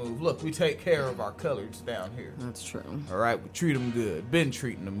political move. Look, we take care of our coloreds down here. That's true. All right, we treat them good. Been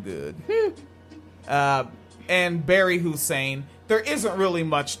treating them good. And Barry Hussein, there isn't really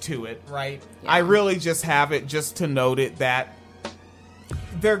much to it, right? Yeah. I really just have it just to note it that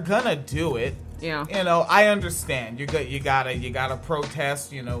they're gonna do it. Yeah. You know, I understand. You gotta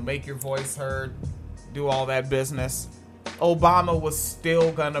protest, make your voice heard, do all that business. Obama was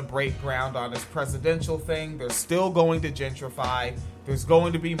still gonna break ground on his presidential thing. They're still going to gentrify. There's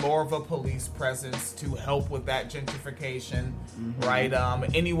going to be more of a police presence to help with that gentrification, right?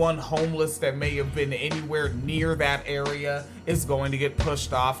 Anyone homeless that may have been anywhere near that area is going to get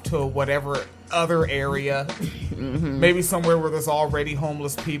pushed off to whatever other area. Maybe somewhere where there's already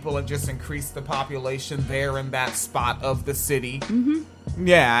homeless people and just increase the population there in that spot of the city.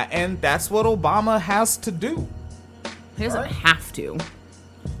 Yeah, and that's what Obama has to do. He doesn't have to.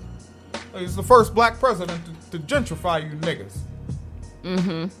 He's the first black president to gentrify you niggas.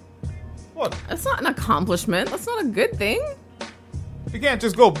 What? That's not an accomplishment. That's not a good thing. You can't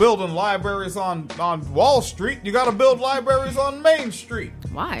just go building libraries on Wall Street. You gotta build libraries on Main Street.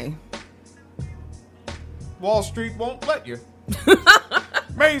 Why? Wall Street won't let you.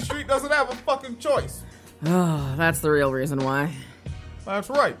 Main Street doesn't have a fucking choice. Oh, that's the real reason why.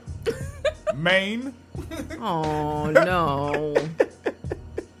 That's right. Maine. Oh, no.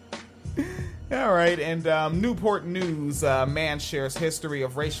 All right, and Newport News, man shares history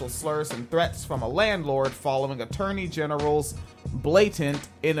of racial slurs and threats from a landlord following Attorney General's blatant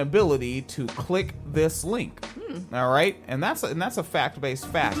inability to click this link. All right, and that's a fact-based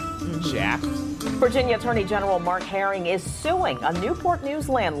fact, Jack. Virginia Attorney General Mark Herring is suing a Newport News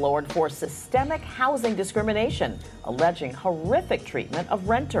landlord for systemic housing discrimination, alleging horrific treatment of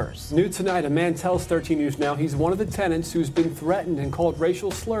renters. New tonight, a man tells 13 News Now he's one of the tenants who's been threatened and called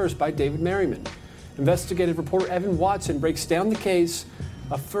racial slurs by David Merriman. Investigative reporter Evan Watson breaks down the case,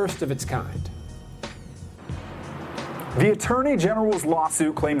 a first of its kind. The Attorney General's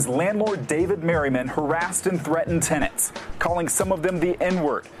lawsuit claims landlord David Merriman harassed and threatened tenants, calling some of them the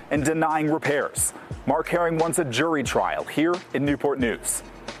N-word and denying repairs. Mark Herring wants a jury trial here in Newport News.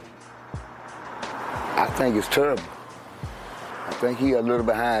 I think it's terrible. I think he's a little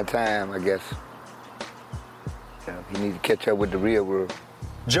behind time, I guess. He needs to catch up with the real world.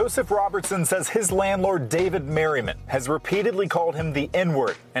 Joseph Robertson says his landlord David Merriman has repeatedly called him the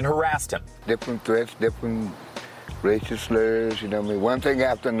N-word and harassed him. Different threats, different racial slurs, you know what I mean? One thing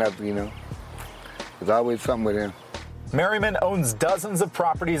after another, you know. There's always something with him. Merriman owns dozens of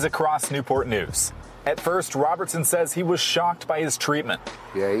properties across Newport News. At first, Robertson says he was shocked by his treatment.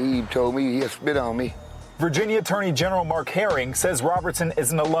 Yeah, he told me he spit on me. Virginia Attorney General Mark Herring says Robertson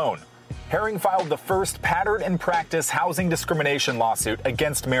isn't alone. Herring filed the first pattern and practice housing discrimination lawsuit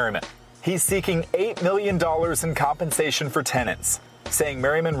against Merriman. He's seeking $8 million in compensation for tenants, saying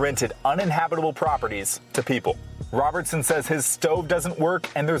Merriman rented uninhabitable properties to people. Robertson says his stove doesn't work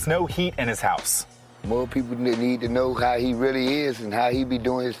and there's no heat in his house. More people need to know how he really is and how he be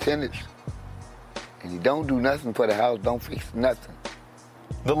doing his tenants. And he don't do nothing for the house, don't fix nothing.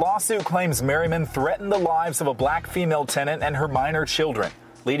 The lawsuit claims Merriman threatened the lives of a black female tenant and her minor children,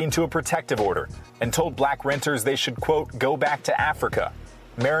 leading to a protective order, and told black renters they should, quote, go back to Africa.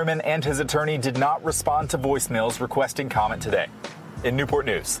 Merriman and his attorney did not respond to voicemails requesting comment today. In Newport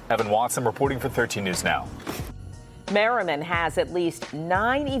News, Evan Watson reporting for 13 News Now. Merriman has at least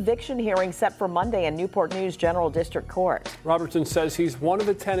 9 eviction hearings set for Monday in Newport News General District Court. Robertson says he's one of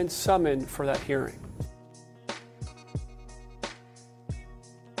the tenants summoned for that hearing.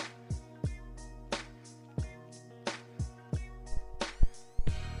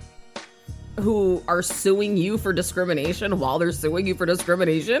 Who are suing you for discrimination while they're suing you for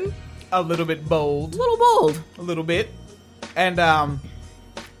discrimination? A little bit bold. A little bold. A little bit. And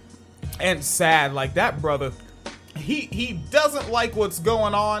sad, like that brother. He doesn't like what's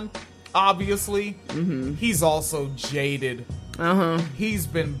going on, obviously. He's also jaded. He's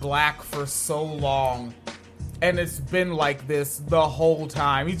been black for so long. And it's been like this the whole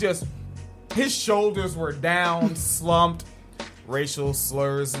time. His shoulders were down, slumped. Racial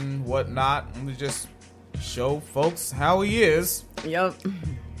slurs and whatnot, and to just show folks how he is. Yep.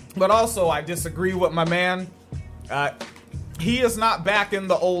 But also, I disagree with my man. He is not back in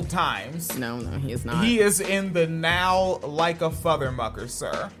the old times. No, he is not. He is in the now like a futhermucker,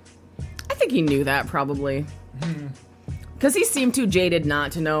 sir. I think he knew that, probably. Because he seemed too jaded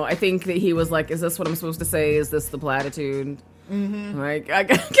not to know. I think that he was like, is this what I'm supposed to say? Is this the platitude? Like, I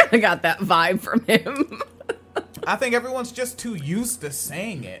kind of got that vibe from him. I think everyone's just too used to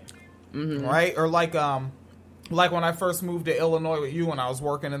saying it, right? Or like when I first moved to Illinois with you when I was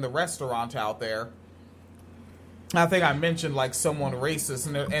working in the restaurant out there, I think I mentioned like someone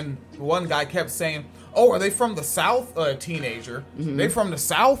racist, and one guy kept saying, "Oh, are they from the South?" A teenager, they from the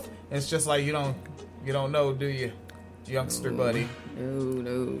South? And it's just like you don't know, do you, youngster buddy?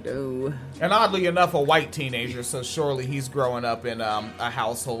 No. And oddly enough, a white teenager, so surely he's growing up in a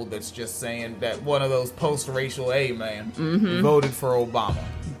household that's just saying that one of those post-racial, hey man, voted for Obama.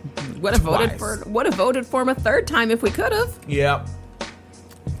 Would have voted for him a third time if we could have. Yep.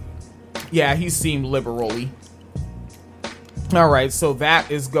 Yeah, he seemed liberal-y. All right, so that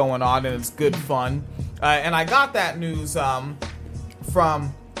is going on, and it's good fun. And I got that news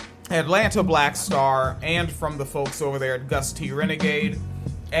from Atlanta Black Star and from the folks over there at Gus T Renegade.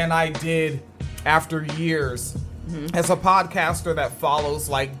 And I did, after years, as a podcaster that follows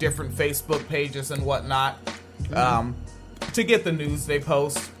like different Facebook pages and whatnot, to get the news they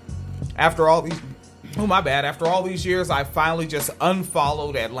post. After all these, after all these years, I finally just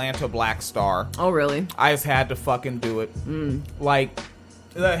unfollowed Atlanta Black Star. Oh, really? I just had to fucking do it. Like,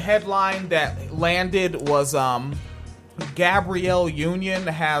 the headline that landed was, Gabrielle Union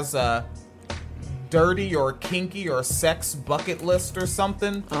has a dirty or kinky or sex bucket list or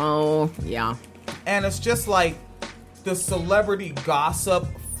something. Oh, yeah. And it's just like, the celebrity gossip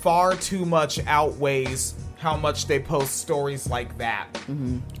far too much outweighs how much they post stories like that.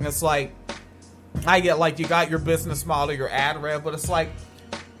 And it's like, I get like, you got your business model, your ad rev, but it's like,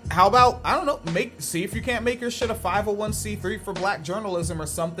 how about, I don't know, see if you can't make your shit a 501c3 for black journalism or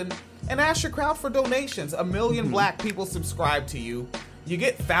something, and ask your crowd for donations. 1 million black people subscribe to you. You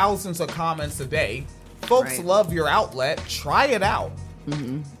get thousands of comments a day. Folks love your outlet. Try it out.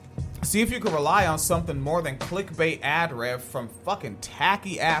 See if you can rely on something more than clickbait ad rev from fucking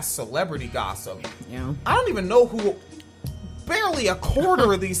tacky ass celebrity gossip. Yeah. I don't even know who barely a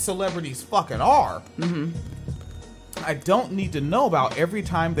quarter of these celebrities fucking are. I don't need to know about every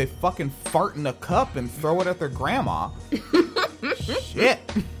time they fucking fart in a cup and throw it at their grandma. Shit.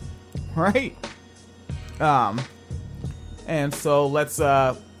 Right? And so let's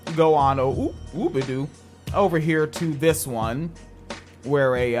go on over here to this one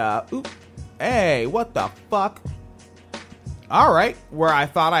where hey, what the fuck? All right, where I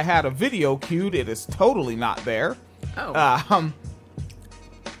thought I had a video queued, it is totally not there.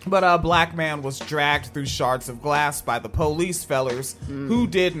 But a black man was dragged through shards of glass by the police fellers who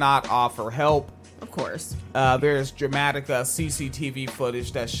did not offer help. Of course. There's dramatic CCTV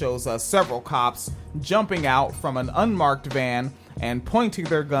footage that shows several cops jumping out from an unmarked van and pointing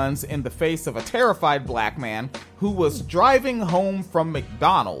their guns in the face of a terrified black man who was driving home from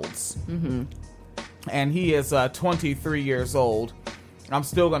McDonald's. And he is 23 years old. I'm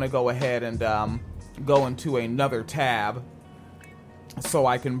still going to go ahead and go into another tab so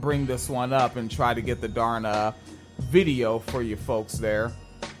I can bring this one up and try to get the darn video for you folks there.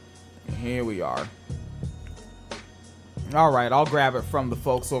 Here we are. All right, I'll grab it from the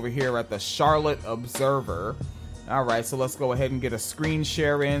folks over here at the Charlotte Observer. All right, so let's go ahead and get a screen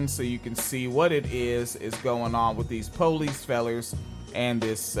share in so you can see what it is going on with these police fellers and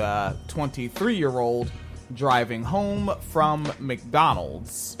this 23-year-old driving home from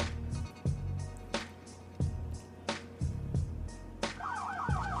McDonald's.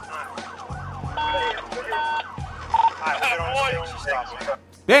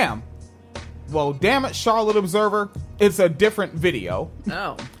 Damn. Well, damn it, Charlotte Observer. It's a different video.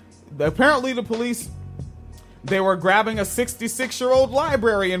 Oh. Apparently the police, they were grabbing a 66-year-old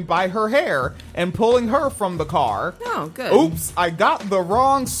librarian by her hair and pulling her from the car. Oh, good. Oops, I got the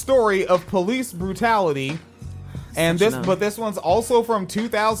wrong story of police brutality. And but this one's also from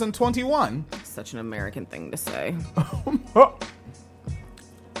 2021. Such an American thing to say.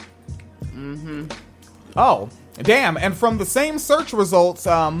 Oh, damn. And from the same search results,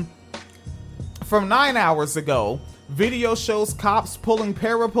 from 9 hours ago, video shows cops pulling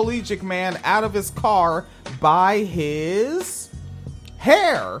paraplegic man out of his car by his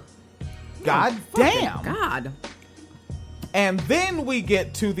hair. God damn. God. And then we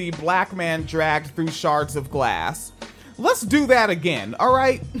get to the black man dragged through shards of glass. Let's do that again, all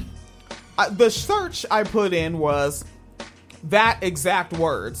right? The search I put in was that exact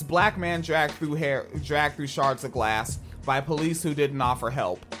words. Black man dragged through shards of glass by police who didn't offer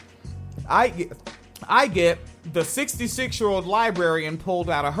help. I get the 66-year-old librarian pulled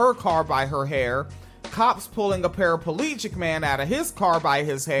out of her car by her hair, cops pulling a paraplegic man out of his car by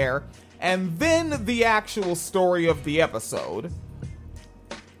his hair, and then the actual story of the episode.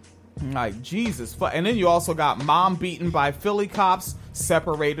 Like, Jesus. And then you also got mom beaten by Philly cops,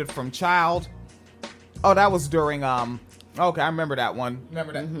 separated from child. Oh, that was during, okay, I remember that one.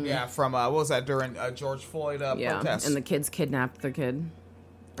 Remember that? Yeah, from, what was that, during George Floyd protest? And the kids kidnapped the kid.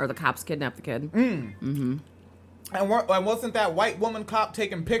 Or the cops kidnapped the kid. And wasn't that white woman cop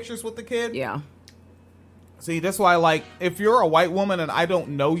taking pictures with the kid? Yeah. See, that's why, like, if you're a white woman and I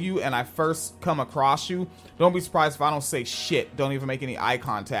don't know you and I first come across you, don't be surprised if I don't say shit. Don't even make any eye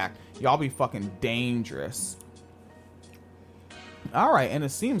contact. Y'all be fucking dangerous. All right, and it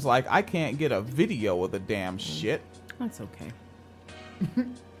seems like I can't get a video of the damn shit. That's okay.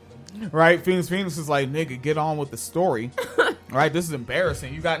 Right? Phoenix is like, nigga, get on with the story. All right, this is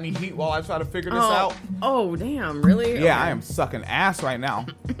embarrassing. You got any heat while I try to figure this out? Oh, damn, really? Yeah, Okay. I am sucking ass right now.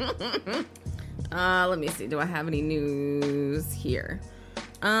 Let me see. Do I have any news here?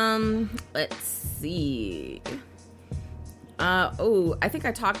 Let's see. I think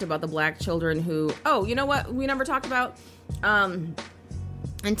I talked about the black children who... Oh, you know what we never talked about? In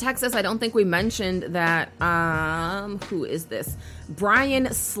Texas, I don't think we mentioned that... who is this?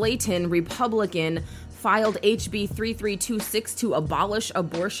 Brian Slayton, Republican, filed HB 3326 to abolish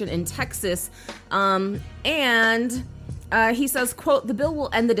abortion in Texas. He says, quote, the bill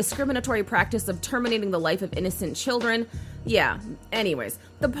will end the discriminatory practice of terminating the life of innocent children. Yeah, anyways,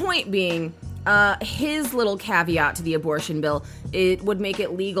 the point being, his little caveat to the abortion bill, it would make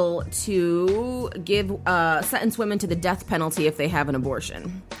it legal to sentence women to the death penalty if they have an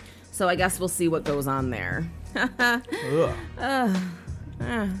abortion. So I guess we'll see what goes on there.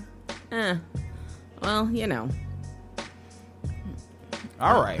 Well, you know.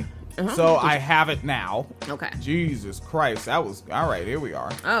 All right. So I have it now. Okay. Jesus Christ. That was... All right, here we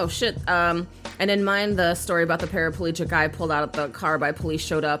are. Oh, shit. And in mine, the story about the paraplegic guy pulled out of the car by police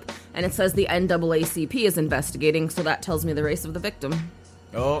showed up, and it says the NAACP is investigating, so that tells me the race of the victim.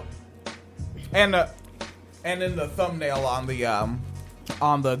 Oh. And in the thumbnail on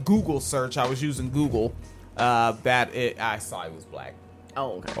the Google search, I was using Google, I saw he was black.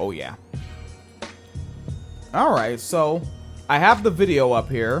 Oh, okay. Oh, yeah. All right, so I have the video up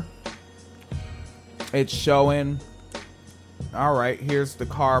here. It's showing. All right, here's the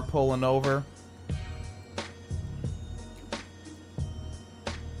car pulling over.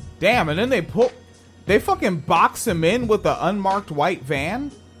 Damn, and then they fucking box him in with the unmarked white van.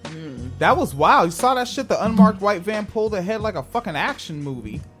 That was wild. You saw that shit? The unmarked white van pulled ahead like a fucking action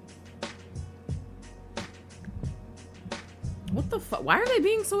movie. What the fuck? Why are they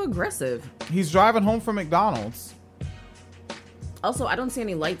being so aggressive? He's driving home from McDonald's. Also, I don't see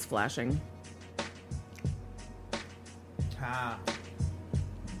any lights flashing.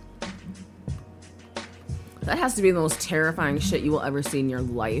 That has to be the most terrifying shit you will ever see in your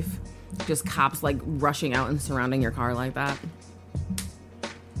life. Just cops like rushing out and surrounding your car like that.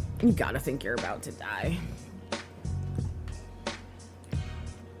 You gotta think you're about to die.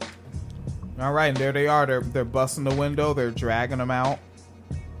 All right, and there they are. They're busting the window. They're dragging them out.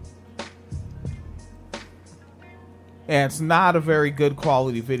 And it's not a very good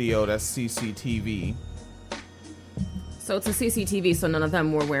quality video. That's CCTV. So it's a CCTV, so none of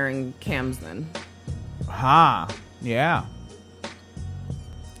them were wearing cams then. Yeah.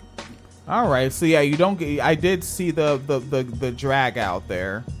 All right. So yeah, you don't get. I did see the drag out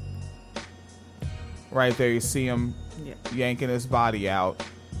there. Right there, you see him yanking his body out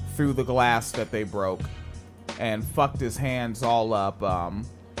through the glass that they broke, and fucked his hands all up.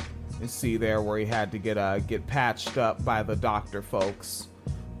 You see there where he had to get patched up by the doctor folks,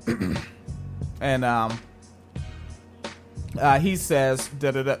 and he says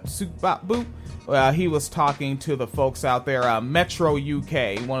boop. He was talking to the folks out there. Metro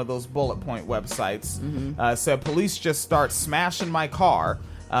UK, one of those bullet point websites, said police just start smashing my car.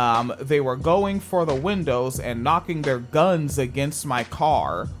 They were going for the windows and knocking their guns against my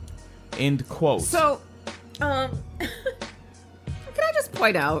car. End quote. So, can I just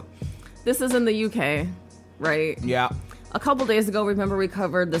point out, this is in the UK, right? Yeah. A couple days ago, remember we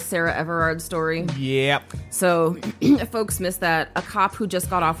covered the Sarah Everard story? Yep. So, if folks missed that, a cop who just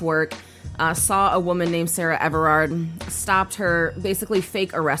got off work saw a woman named Sarah Everard, stopped her, basically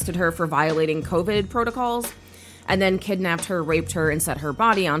fake arrested her for violating COVID protocols, and then kidnapped her, raped her, and set her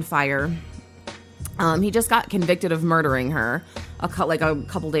body on fire. He just got convicted of murdering her a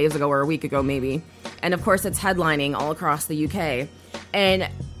couple days ago, or a week ago maybe. And of course it's headlining all across the UK. And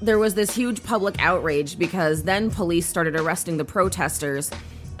there was this huge public outrage because then police started arresting the protesters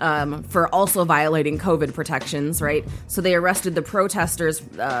for also violating COVID protections, right? So they arrested the protesters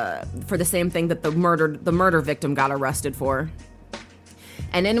for the same thing that the murder victim got arrested for.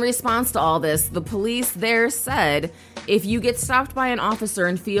 And in response to all this, the police there said, if you get stopped by an officer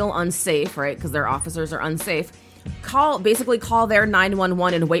and feel unsafe, right, because their officers are unsafe, call their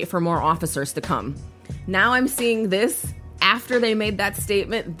 911 and wait for more officers to come. Now I'm seeing this after they made that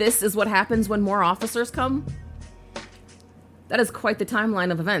statement. This is what happens when more officers come. That is quite the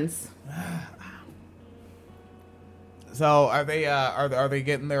timeline of events. So are they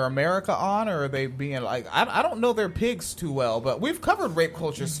getting their America on, or are they being like, I don't know their pigs too well, but we've covered rape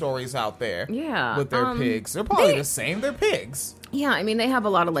culture stories out there. Yeah, with their pigs, they're probably the same. They're pigs. Yeah, I mean they have a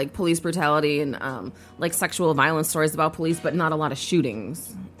lot of like police brutality and like sexual violence stories about police, but not a lot of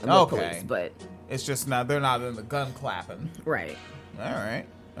shootings. With police, but it's just not, they're not in the gun clapping. Right.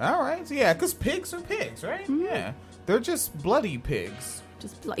 All right. So yeah, because pigs are pigs, right? Mm-hmm. Yeah. They're just bloody pigs.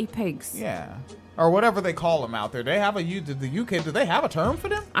 Just bloody pigs. Yeah. Or whatever they call them out there. They have the UK, do they have a term for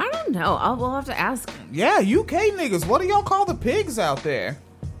them? I don't know. We'll have to ask. Yeah, UK niggas. What do y'all call the pigs out there?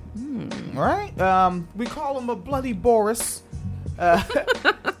 Right? We call them a bloody Boris.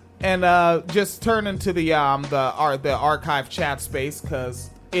 And just turn into the archive chat space, because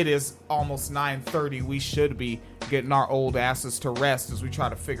it is almost 9:30. We should be getting our old asses to rest as we try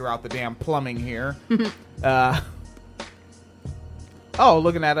to figure out the damn plumbing here.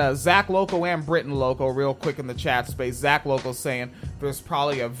 Looking at Zach Loco and Britain Loco real quick in the chat space. Zach Loco saying there's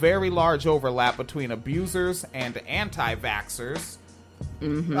probably a very large overlap between abusers and anti-vaxxers.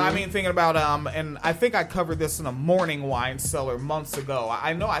 Mm-hmm. I mean, thinking about, and I think I covered this in a morning wine cellar months ago.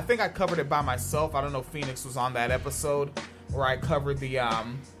 I think I covered it by myself. I don't know if Phoenix was on that episode where I covered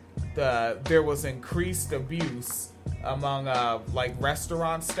there was increased abuse among, like,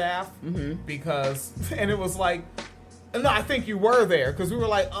 restaurant staff because, and it was like, no, I think you were there, because we were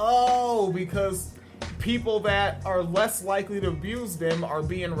like, because people that are less likely to abuse them are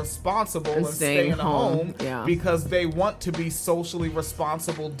being responsible and staying home because they want to be socially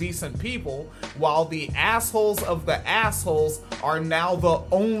responsible, decent people, while the assholes of the assholes are now the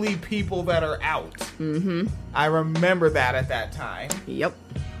only people that are out. Mm-hmm. I remember that at that time. Yep.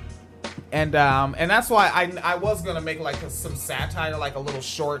 And that's why I was gonna make like some satire, like a little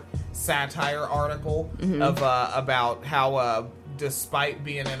short satire article of about how despite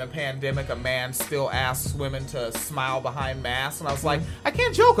being in a pandemic, a man still asks women to smile behind masks, and I was like, I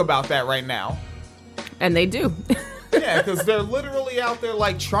can't joke about that right now. And they do. Yeah, because they're literally out there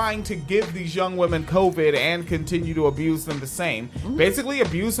like trying to give these young women COVID and continue to abuse them the same. Basically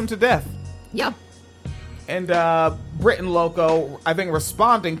abuse them to death. Yeah. And Britain Loco, I think,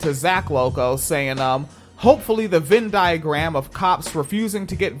 responding to Zach Loco, saying, hopefully the Venn diagram of cops refusing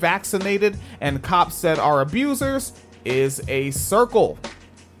to get vaccinated and cops that are abusers is a circle.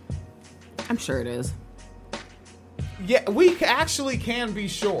 I'm sure it is. Yeah, we actually can be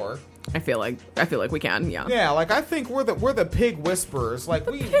sure. I feel like we can, yeah. Yeah, like I think we're the pig whisperers. Like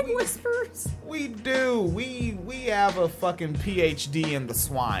the pig whisperers. We do. We have a fucking PhD in the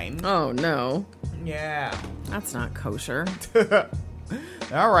swine. Oh no. Yeah. That's not kosher.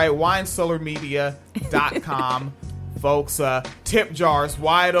 All right, winecellarmedia.com. Folks, tip jars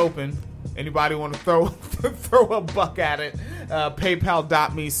wide open. Anybody want to throw a buck at it?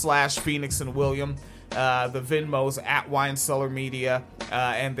 PayPal.me/Phoenix and William. The Venmo's at winecellarmedia.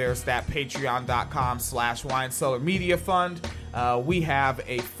 And there's that Patreon.com/winecellarmedia fund. We have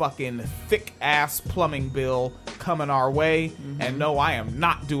a fucking thick ass plumbing bill coming our way. And no, I am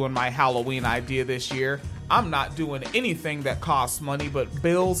not doing my Halloween idea this year. I'm not doing anything that costs money but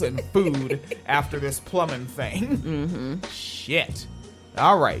bills and food after this plumbing thing. Shit.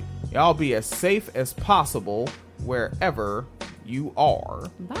 All right. Y'all be as safe as possible wherever you are.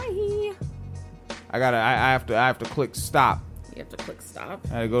 Bye. I have to click stop. You have to click stop. I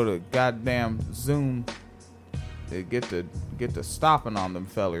gotta go to goddamn Zoom to get to stopping on them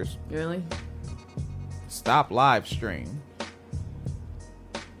fellers. Really? Stop live stream.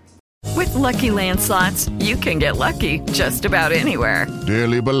 With Lucky Land Slots, you can get lucky just about anywhere.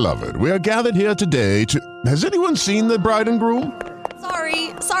 Dearly beloved, we are gathered here today to... Has anyone seen the bride and groom?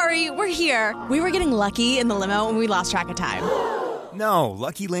 Sorry, we're here. We were getting lucky in the limo and we lost track of time. No,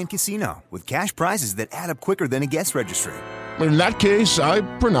 Lucky Land Casino, with cash prizes that add up quicker than a guest registry. In that case, I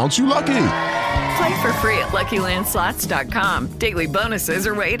pronounce you lucky. Play for free at LuckyLandSlots.com. Daily bonuses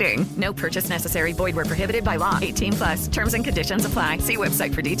are waiting. No purchase necessary. Void where prohibited by law. 18+. Terms and conditions apply. See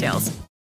website for details.